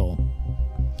bad roll.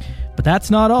 But that's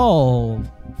not all,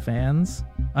 fans.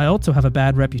 I also have a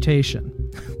bad reputation.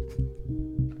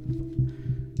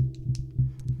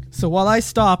 So while I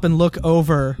stop and look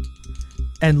over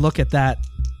and look at that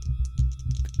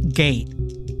gate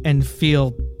and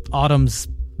feel Autumn's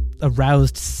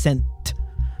aroused scent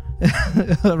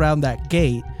around that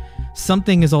gate,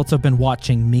 something has also been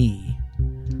watching me.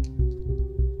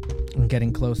 I'm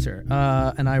getting closer.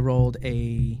 And I rolled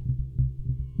a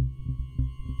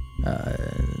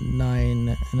 9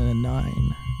 and a 9.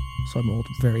 So I rolled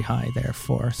very high there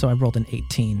so I rolled an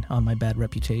 18 on my bad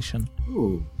reputation.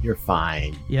 Ooh, you're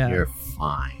fine. Yeah. You're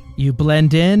fine. You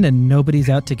blend in and nobody's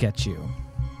out to get you.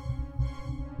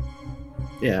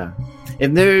 Yeah.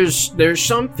 And there's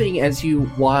something as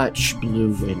you watch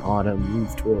Blue and Autumn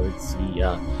move towards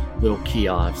the little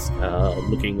kiosk,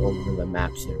 looking over the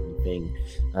maps and everything.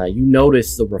 You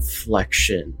notice the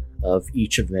reflection of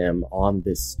each of them on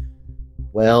this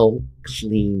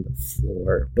well-cleaned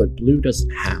floor, but Blue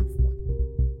doesn't have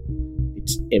one.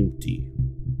 It's empty.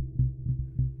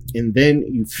 And then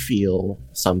you feel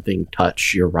something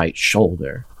touch your right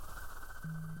shoulder.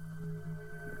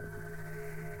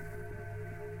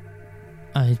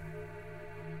 I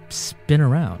spin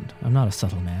around. I'm not a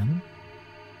subtle man.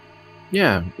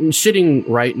 Yeah, I'm sitting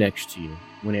right next to you.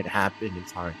 When it happened,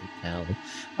 it's hard to tell.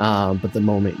 But the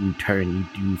moment you turn, you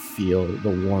do feel the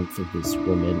warmth of this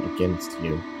woman against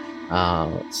you,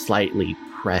 slightly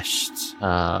pressed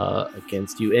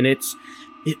against you. And it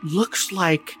looks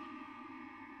like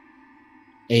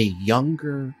a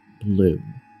younger Blue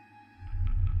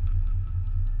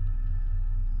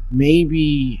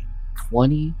maybe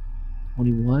 20,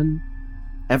 21,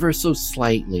 ever so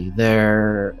slightly.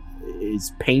 There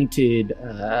is painted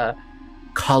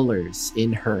colors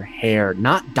in her hair,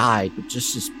 not dyed, but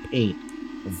just this paint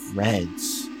of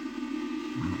reds.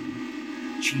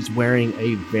 She's wearing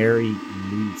a very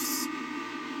loose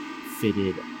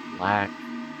fitted black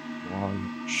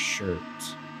long shirt.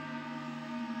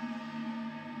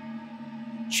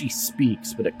 She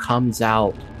speaks, but it comes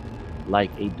out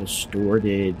like a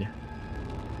distorted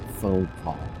phone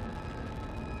call.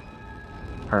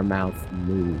 Her mouth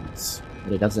moves,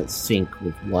 but it doesn't sync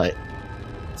with what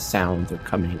sounds are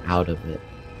coming out of it.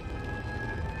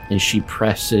 And she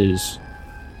presses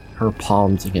her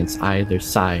palms against either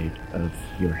side of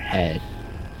your head.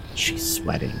 She's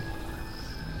sweating.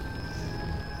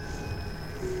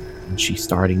 And she's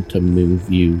starting to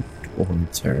move you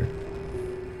towards her.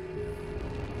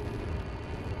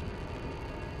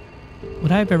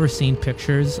 Would I have ever seen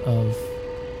pictures of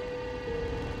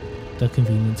the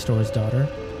convenience store's daughter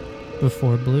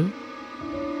before Blue?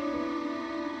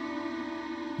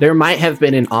 There might have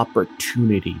been an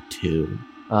opportunity to.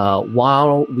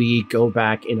 While we go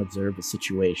back and observe the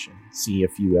situation, see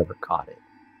if you ever caught it.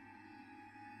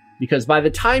 Because by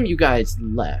the time you guys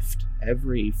left,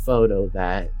 every photo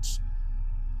that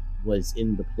was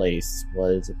in the place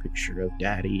was a picture of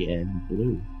Daddy and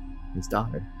Blue, his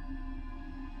daughter.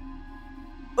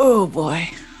 Oh boy.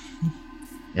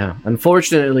 Yeah,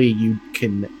 unfortunately, you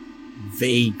can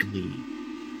vaguely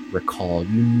recall.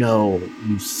 You know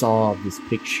you saw this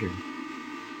picture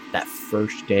that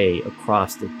first day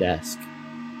across the desk.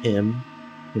 Him,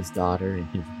 his daughter, and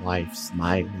his wife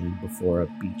smiling before a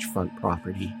beachfront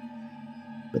property.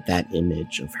 But that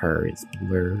image of her is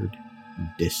blurred and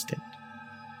distant.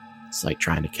 It's like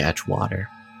trying to catch water.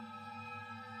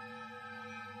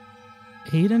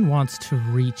 Aiden wants to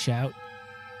reach out.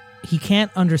 He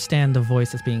can't understand the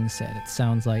voice that's being said. It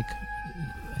sounds like...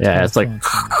 Yeah, it's like...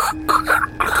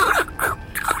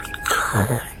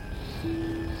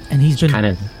 And he's been... kind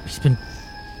of... He's been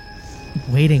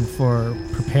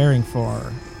preparing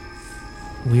for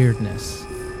weirdness,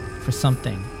 for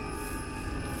something.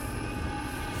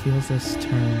 Feels this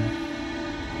turn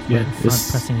right in front,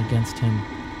 pressing against him.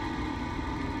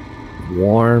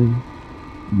 Warm,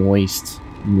 moist,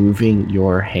 moving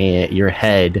your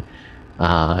head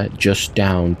just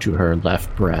down to her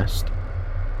left breast.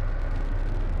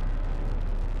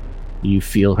 You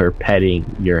feel her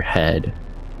petting your head.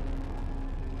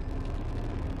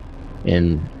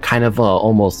 And kind of a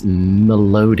almost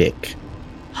melodic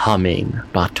humming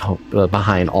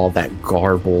behind all that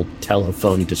garbled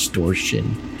telephone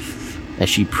distortion as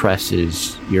she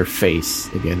presses your face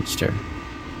against her.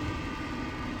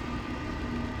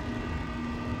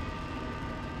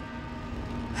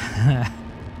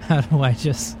 How do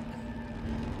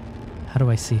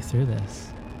I see through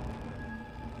this?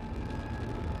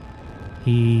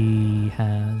 He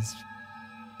has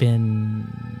been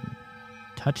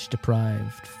touch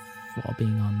deprived while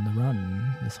being on the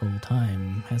run this whole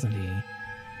time, hasn't he?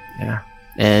 Yeah.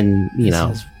 And,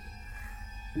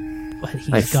 but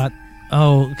he's got...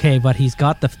 Oh, okay, but he's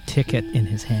got the ticket in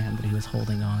his hand that he was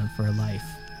holding on for life.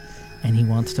 And he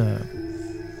wants to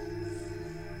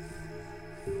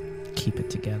keep it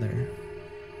together.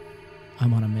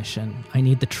 I'm on a mission. I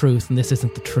need the truth, and this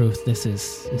isn't the truth. This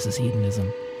is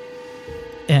hedonism.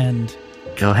 And...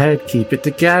 Go ahead, keep it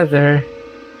together.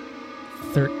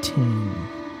 13.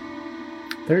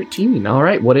 13. All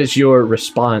right. What is your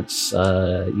response?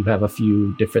 You have a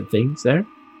few different things there.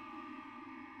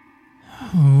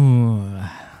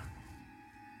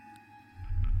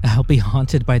 I'll be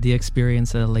haunted by the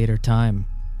experience at a later time.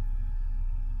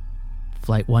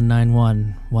 Flight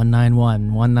 191,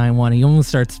 191, 191. He almost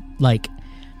starts like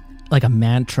a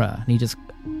mantra, and he just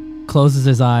closes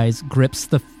his eyes, grips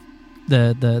the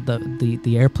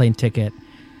airplane ticket,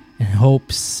 and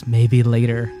hopes maybe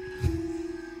later.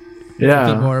 Yeah,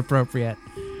 it'll be more appropriate.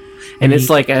 And it's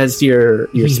like as you're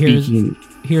speaking,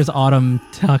 here's Autumn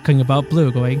talking about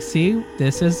Blue, going, "See,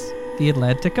 this is the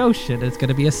Atlantic Ocean. It's going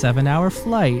to be a 7-hour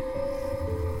flight."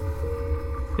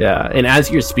 Yeah, and as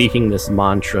you're speaking this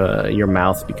mantra, your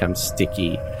mouth becomes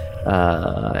sticky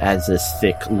as this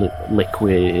thick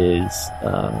liquid is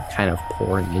kind of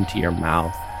pouring into your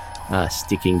mouth,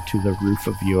 sticking to the roof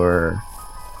of your...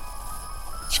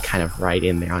 Just kind of right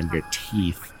in there on your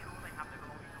teeth.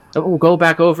 So we'll go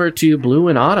back over to Blue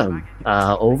and Autumn,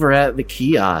 over at the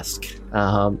kiosk.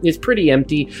 It's pretty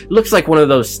empty. It looks like one of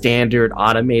those standard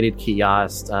automated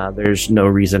kiosks. There's no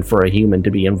reason for a human to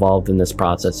be involved in this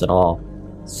process at all.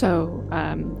 So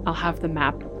I'll have the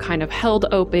map kind of held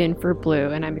open for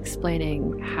Blue, and I'm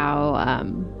explaining how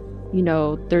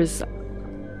there's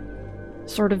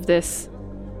sort of this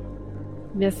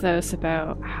mythos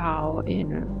about how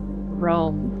in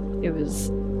Rome it was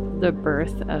the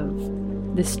birth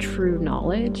of this true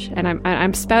knowledge. And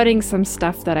I'm spouting some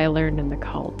stuff that I learned in the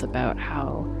cult about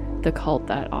how the cult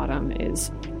that Autumn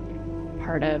is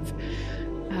part of,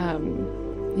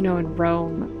 in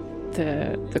Rome,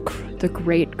 the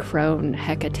great crone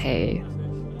Hecate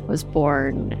was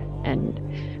born and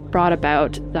brought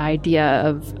about the idea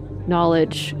of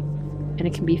knowledge, and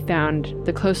it can be found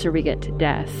the closer we get to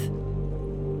death.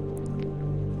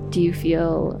 Do you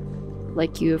feel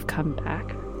like you have come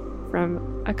back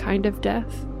from a kind of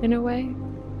death in a way?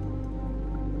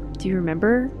 Do you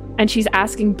remember? And she's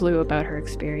asking Blue about her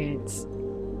experience.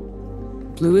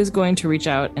 Blue is going to reach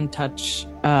out and touch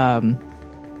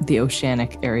the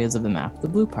oceanic areas of the map, the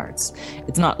blue parts.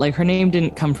 It's not like her name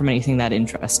didn't come from anything that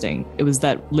interesting. It was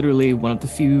that literally one of the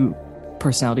few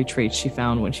personality traits she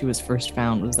found when she was first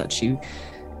found was that she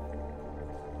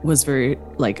was very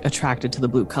attracted to the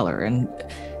blue color. And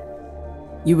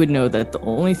you would know that the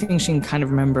only thing she can kind of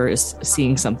remember is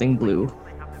seeing something blue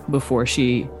before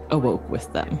she awoke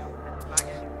with them.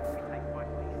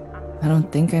 I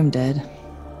don't think I'm dead.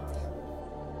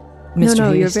 Mr.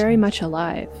 No, you're Hastings. very much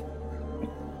alive.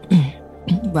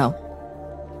 Well,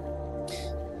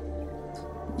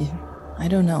 yeah, I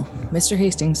don't know. Mr.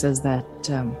 Hastings says that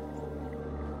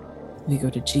we go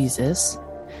to Jesus,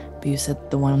 but you said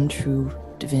the one true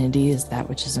divinity is that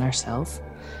which is in ourself.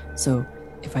 So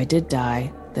if I did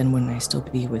die, then wouldn't I still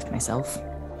be with myself?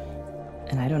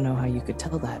 And I don't know how you could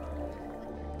tell that.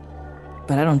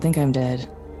 But I don't think I'm dead,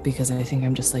 because I think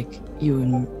I'm just like you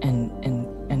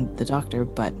and the doctor,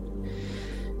 but...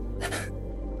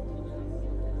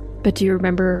 But do you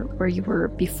remember where you were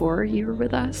before you were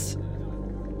with us?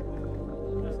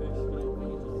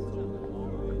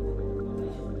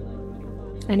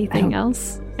 Anything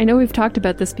else? I know we've talked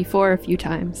about this before a few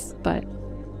times, but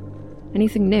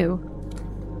anything new?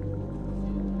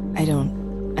 I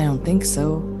don't think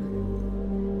so.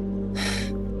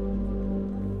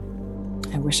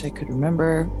 I wish I could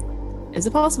remember. Is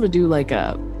it possible to do like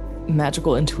a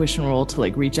magical intuition roll to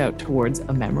like reach out towards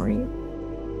a memory?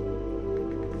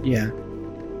 Yeah.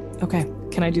 Okay,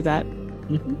 can I do that?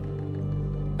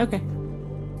 Mm-hmm. Okay.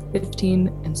 15,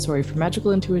 and sorry, for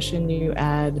magical intuition you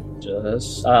add...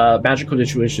 Just magical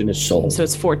intuition is soul. So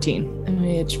it's 14,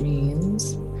 which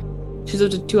means... She's up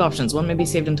to two options. One may be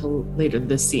saved until later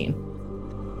this scene.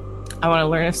 I want to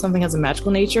learn if something has a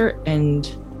magical nature, and...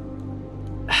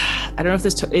 I don't know if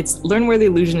this... it's learn where the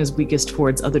illusion is weakest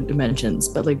towards other dimensions,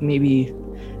 but like maybe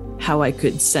how I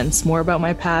could sense more about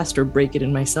my past or break it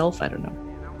in myself. I don't know.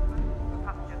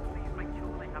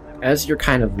 As you're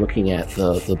kind of looking at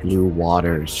the blue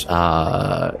waters,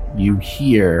 you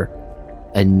hear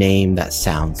a name that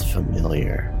sounds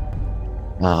familiar.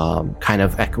 Kind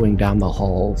of echoing down the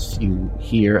halls, you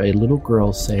hear a little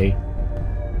girl say,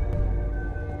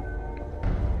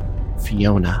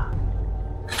 Fiona.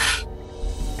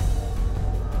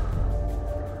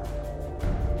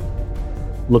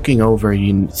 Looking over,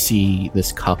 you see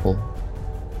this couple.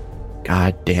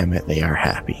 God damn it, they are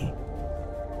happy.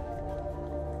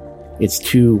 It's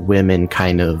two women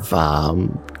kind of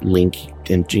linked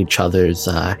into each other's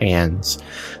hands,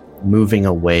 moving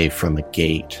away from a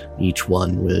gate, each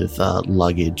one with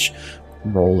luggage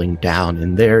rolling down.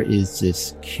 And there is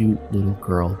this cute little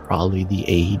girl, probably the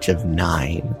age of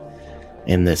 9,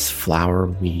 in this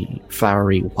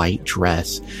flowery white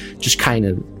dress, just kind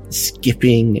of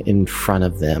skipping in front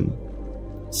of them,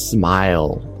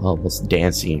 smile almost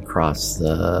dancing across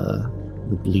the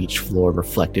bleached floor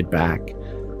reflected back.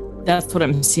 That's what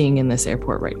I'm seeing in this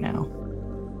airport right now.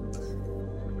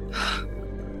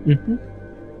 Mm-hmm.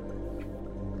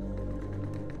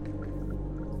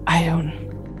 I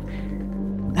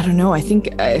don't know. I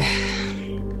think I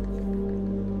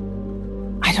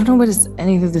don't know what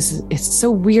any of this is. It's so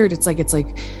weird. It's like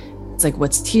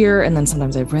what's here, and then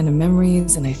sometimes I have random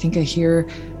memories, and I think I hear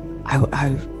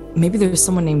I maybe there's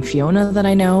someone named Fiona that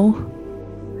I know.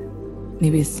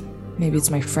 Maybe it's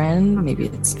my friend. Maybe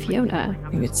it's Fiona.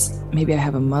 Maybe I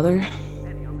have a mother.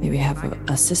 Maybe I have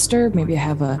a sister. Maybe I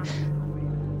have a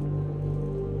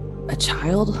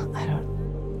child. I don't.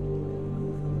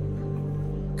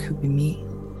 Could be me.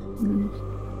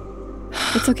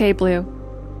 It's okay, Blue.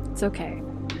 It's okay.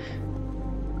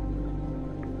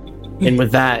 And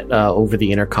with that, over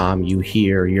the intercom, you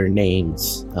hear your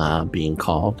names being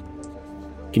called.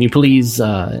 Can you please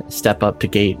step up to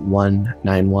gate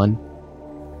 191?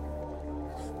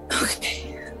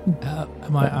 Okay.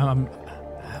 Am I?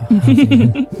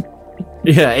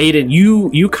 Yeah, Aiden,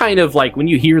 you kind of like, when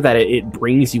you hear that, it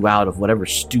brings you out of whatever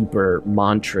stupor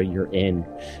mantra you're in.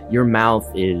 Your mouth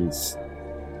is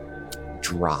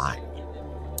dry.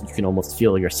 You can almost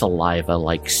feel your saliva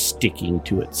like sticking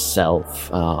to itself.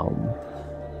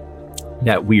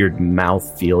 That weird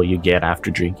mouth feel you get after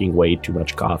drinking way too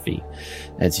much coffee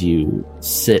as you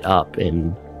sit up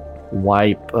and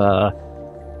wipe a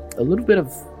little bit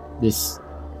of this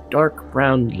dark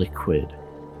brown liquid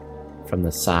from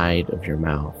the side of your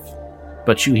mouth.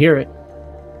 But you hear it,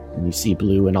 and you see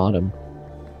Blue and Autumn.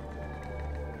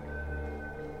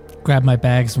 Grab my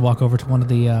bags and walk over to one of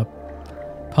the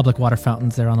public water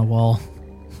fountains there on the wall.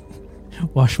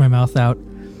 Wash my mouth out.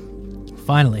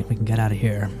 Finally, we can get out of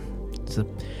here. It's the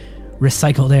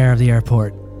recycled air of the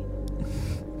airport.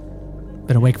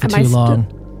 Been awake for too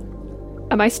long.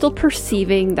 Am I still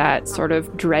perceiving that sort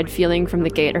of dread feeling from the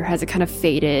gate, or has it kind of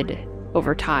faded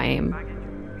over time?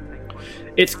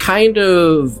 It's kind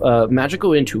of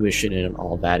magical intuition and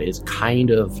all that is kind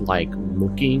of like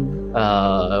looking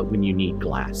when you need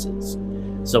glasses.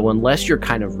 So unless you're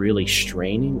kind of really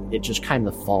straining, it just kind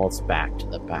of falls back to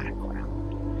the background.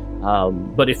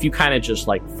 But if you kind of just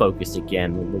like focus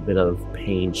again, a little bit of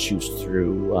pain shoots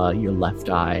through your left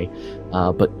eye.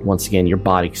 But once again, your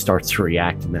body starts to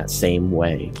react in that same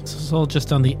way. It's all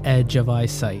just on the edge of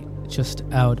eyesight, just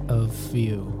out of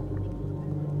view.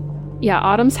 Yeah,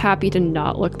 Autumn's happy to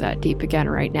not look that deep again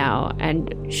right now,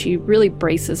 and she really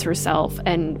braces herself,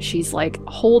 and she's like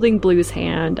holding Blue's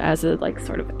hand as a like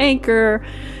sort of anchor,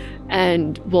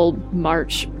 and will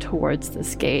march towards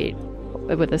this gate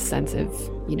with a sense of,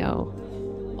 you know,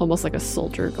 almost like a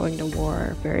soldier going to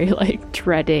war, very like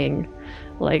dreading,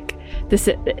 like this.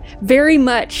 Very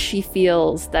much she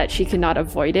feels that she cannot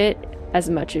avoid it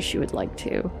as much as she would like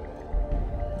to.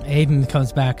 Aiden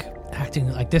comes back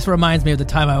acting like, this reminds me of the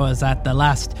time I was at the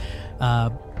last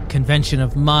convention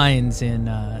of minds in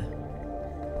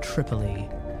Tripoli.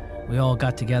 We all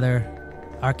got together,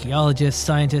 archaeologists,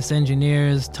 scientists,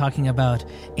 engineers, talking about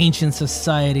ancient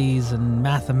societies and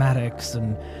mathematics.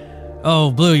 And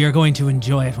oh, Blue, you're going to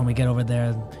enjoy it when we get over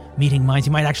there, meeting minds.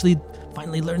 You might actually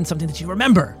finally learn something that you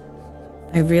remember.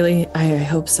 I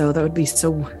hope so. That would be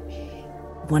so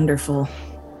wonderful.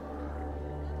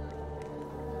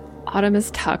 Autumn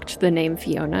has tucked the name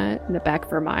Fiona in the back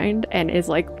of her mind and is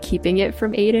like keeping it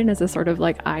from Aiden as a sort of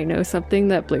like, I know something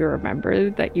that Blue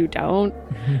remembered that you don't.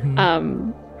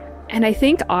 And I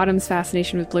think Autumn's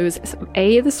fascination with Blue is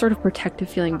A, the sort of protective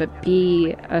feeling, but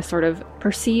B, a sort of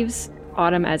perceives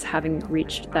Autumn as having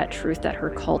reached that truth that her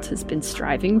cult has been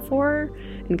striving for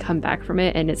and come back from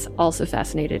it, and it's also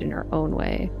fascinated in her own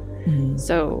way.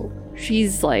 So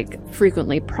she's like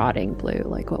frequently prodding Blue,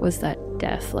 like, what was that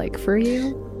death like for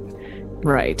you?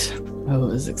 Right. Oh,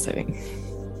 it was exciting.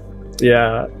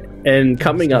 Yeah, and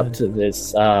coming up to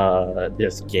this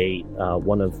this gate,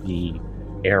 one of the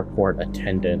airport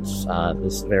attendants,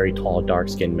 this very tall,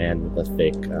 dark-skinned man with a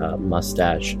thick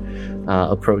mustache,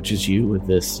 approaches you with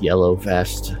this yellow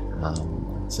vest.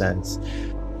 Says,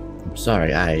 "I'm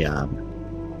sorry,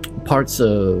 parts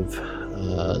of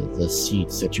the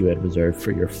seats that you had reserved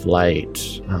for your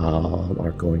flight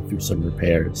are going through some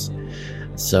repairs.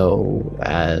 So,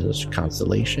 as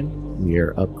consolation,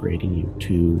 we're upgrading you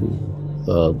to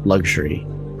the luxury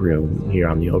room here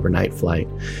on the overnight flight.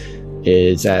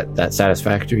 Is that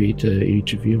satisfactory to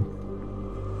each of you?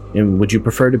 And would you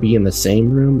prefer to be in the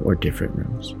same room or different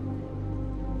rooms?"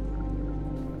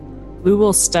 Blue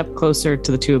will step closer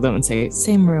to the two of them and say,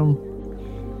 same room.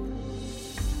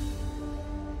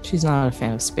 She's not a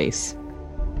fan of space.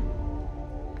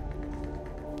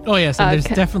 Oh, yes, and there's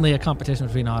definitely a competition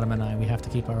between Autumn and I. We have to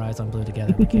keep our eyes on Blue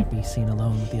together. We can't be seen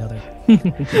alone with the other.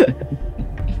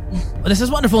 Well, this is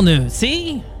wonderful news.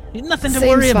 See? Nothing to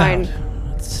worry about.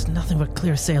 It's nothing but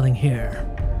clear sailing here.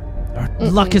 Our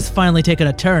luck has finally taken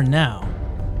a turn now.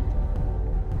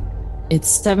 It's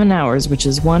 7 hours, which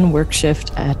is one work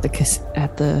shift at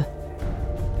the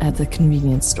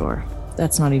convenience store.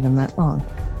 That's not even that long.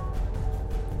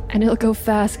 And it'll go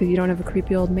fast because you don't have a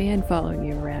creepy old man following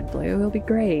you around, Blue. It'll be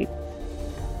great.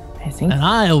 I think. And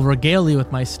I'll regale you with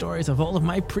my stories of all of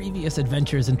my previous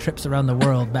adventures and trips around the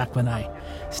world back when I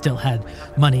still had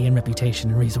money and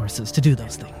reputation and resources to do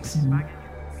those things.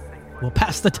 We'll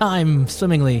pass the time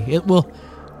swimmingly. It will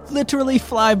literally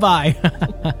fly by.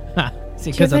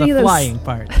 See, because of the flying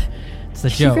part. It's a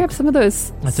joke. Can you grab some of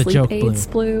those sleep aids,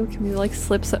 Blue? Can we like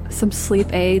slip some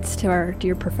sleep aids to our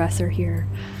dear professor here?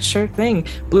 Sure thing.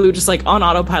 Blue just like on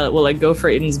autopilot will like go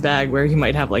for Aiden's bag where he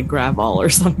might have like Gravol or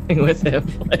something with him,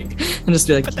 like, and just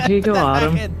be like, here you go,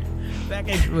 Autumn.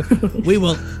 package. We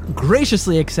will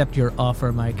graciously accept your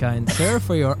offer, my kind sir,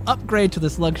 for your upgrade to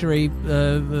this luxury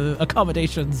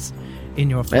accommodations in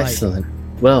your flight. Excellent.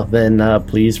 Well, then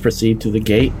please proceed to the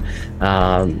gate.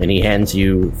 And he hands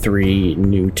you 3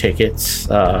 new tickets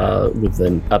with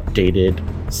an updated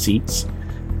seats.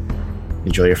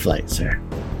 Enjoy your flight, sir.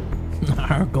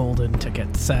 Our golden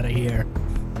tickets out of here.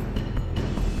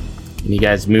 And you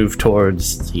guys move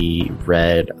towards the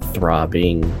red,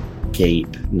 throbbing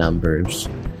gate numbers,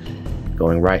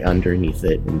 going right underneath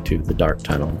it into the dark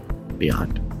tunnel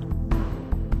beyond.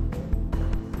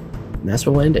 And that's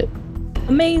where we'll end it.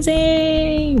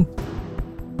 Amazing!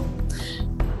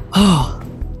 Oh,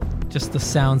 just the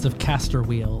sounds of caster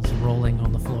wheels rolling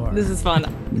on the floor. This is fun.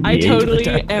 I totally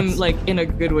am, like, in a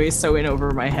good way, so in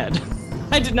over my head.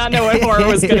 I did not know what horror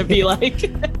was going to be like.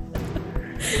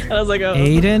 And I was like, oh.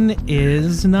 Aiden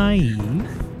is naive.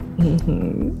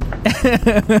 Mm-hmm.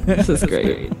 This is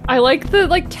great. I like the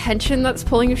tension that's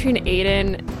pulling between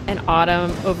Aiden and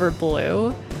Autumn over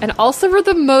Blue. And also we're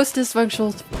the most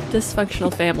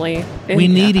dysfunctional family. We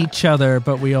need each other,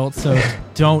 but we also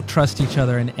don't trust each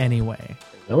other in any way.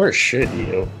 Or should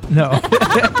you? No.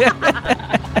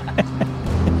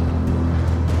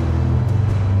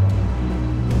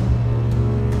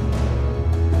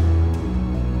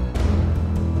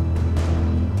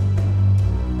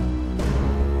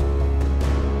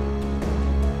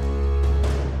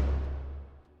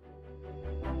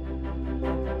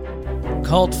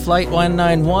 Cult Flight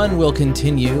 191 will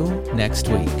continue next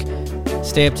week.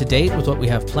 Stay up to date with what we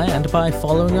have planned by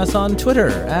following us on Twitter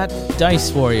at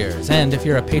Dice Warriors. And if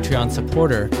you're a Patreon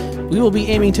supporter, we will be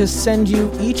aiming to send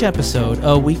you each episode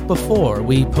a week before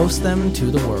we post them to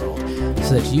the world,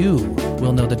 so that you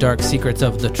will know the dark secrets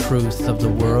of the truth of the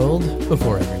world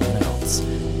before everyone else.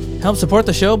 Help support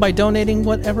the show by donating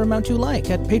whatever amount you like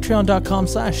at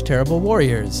patreon.com/Terrible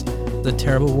Warriors. The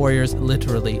Terrible Warriors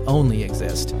literally only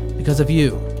exist because of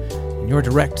you and your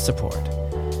direct support.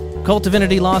 Cult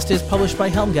Divinity Lost is published by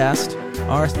Helmgast.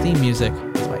 Our theme music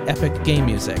is by Epic Game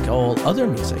Music. All other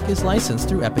music is licensed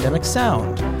through Epidemic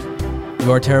Sound.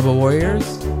 Your Terrible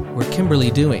Warriors were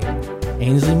Kimberly Dewing,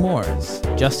 Ainsley Moores,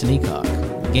 Justin Eacock,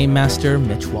 Game Master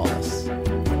Mitch Wallace.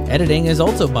 Editing is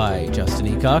also by Justin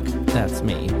Eacock, that's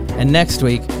me. And next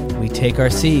week, we take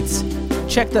our seats,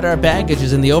 check that our baggage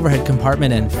is in the overhead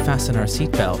compartment, and fasten our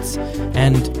seatbelts.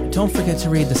 And don't forget to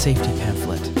read the safety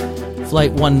pamphlet.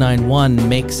 Flight 191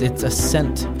 makes its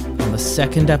ascent on the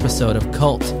 2nd episode of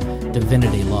Cult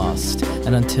Divinity Lost.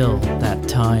 And until that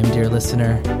time, dear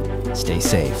listener, stay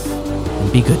safe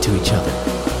and be good to each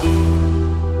other.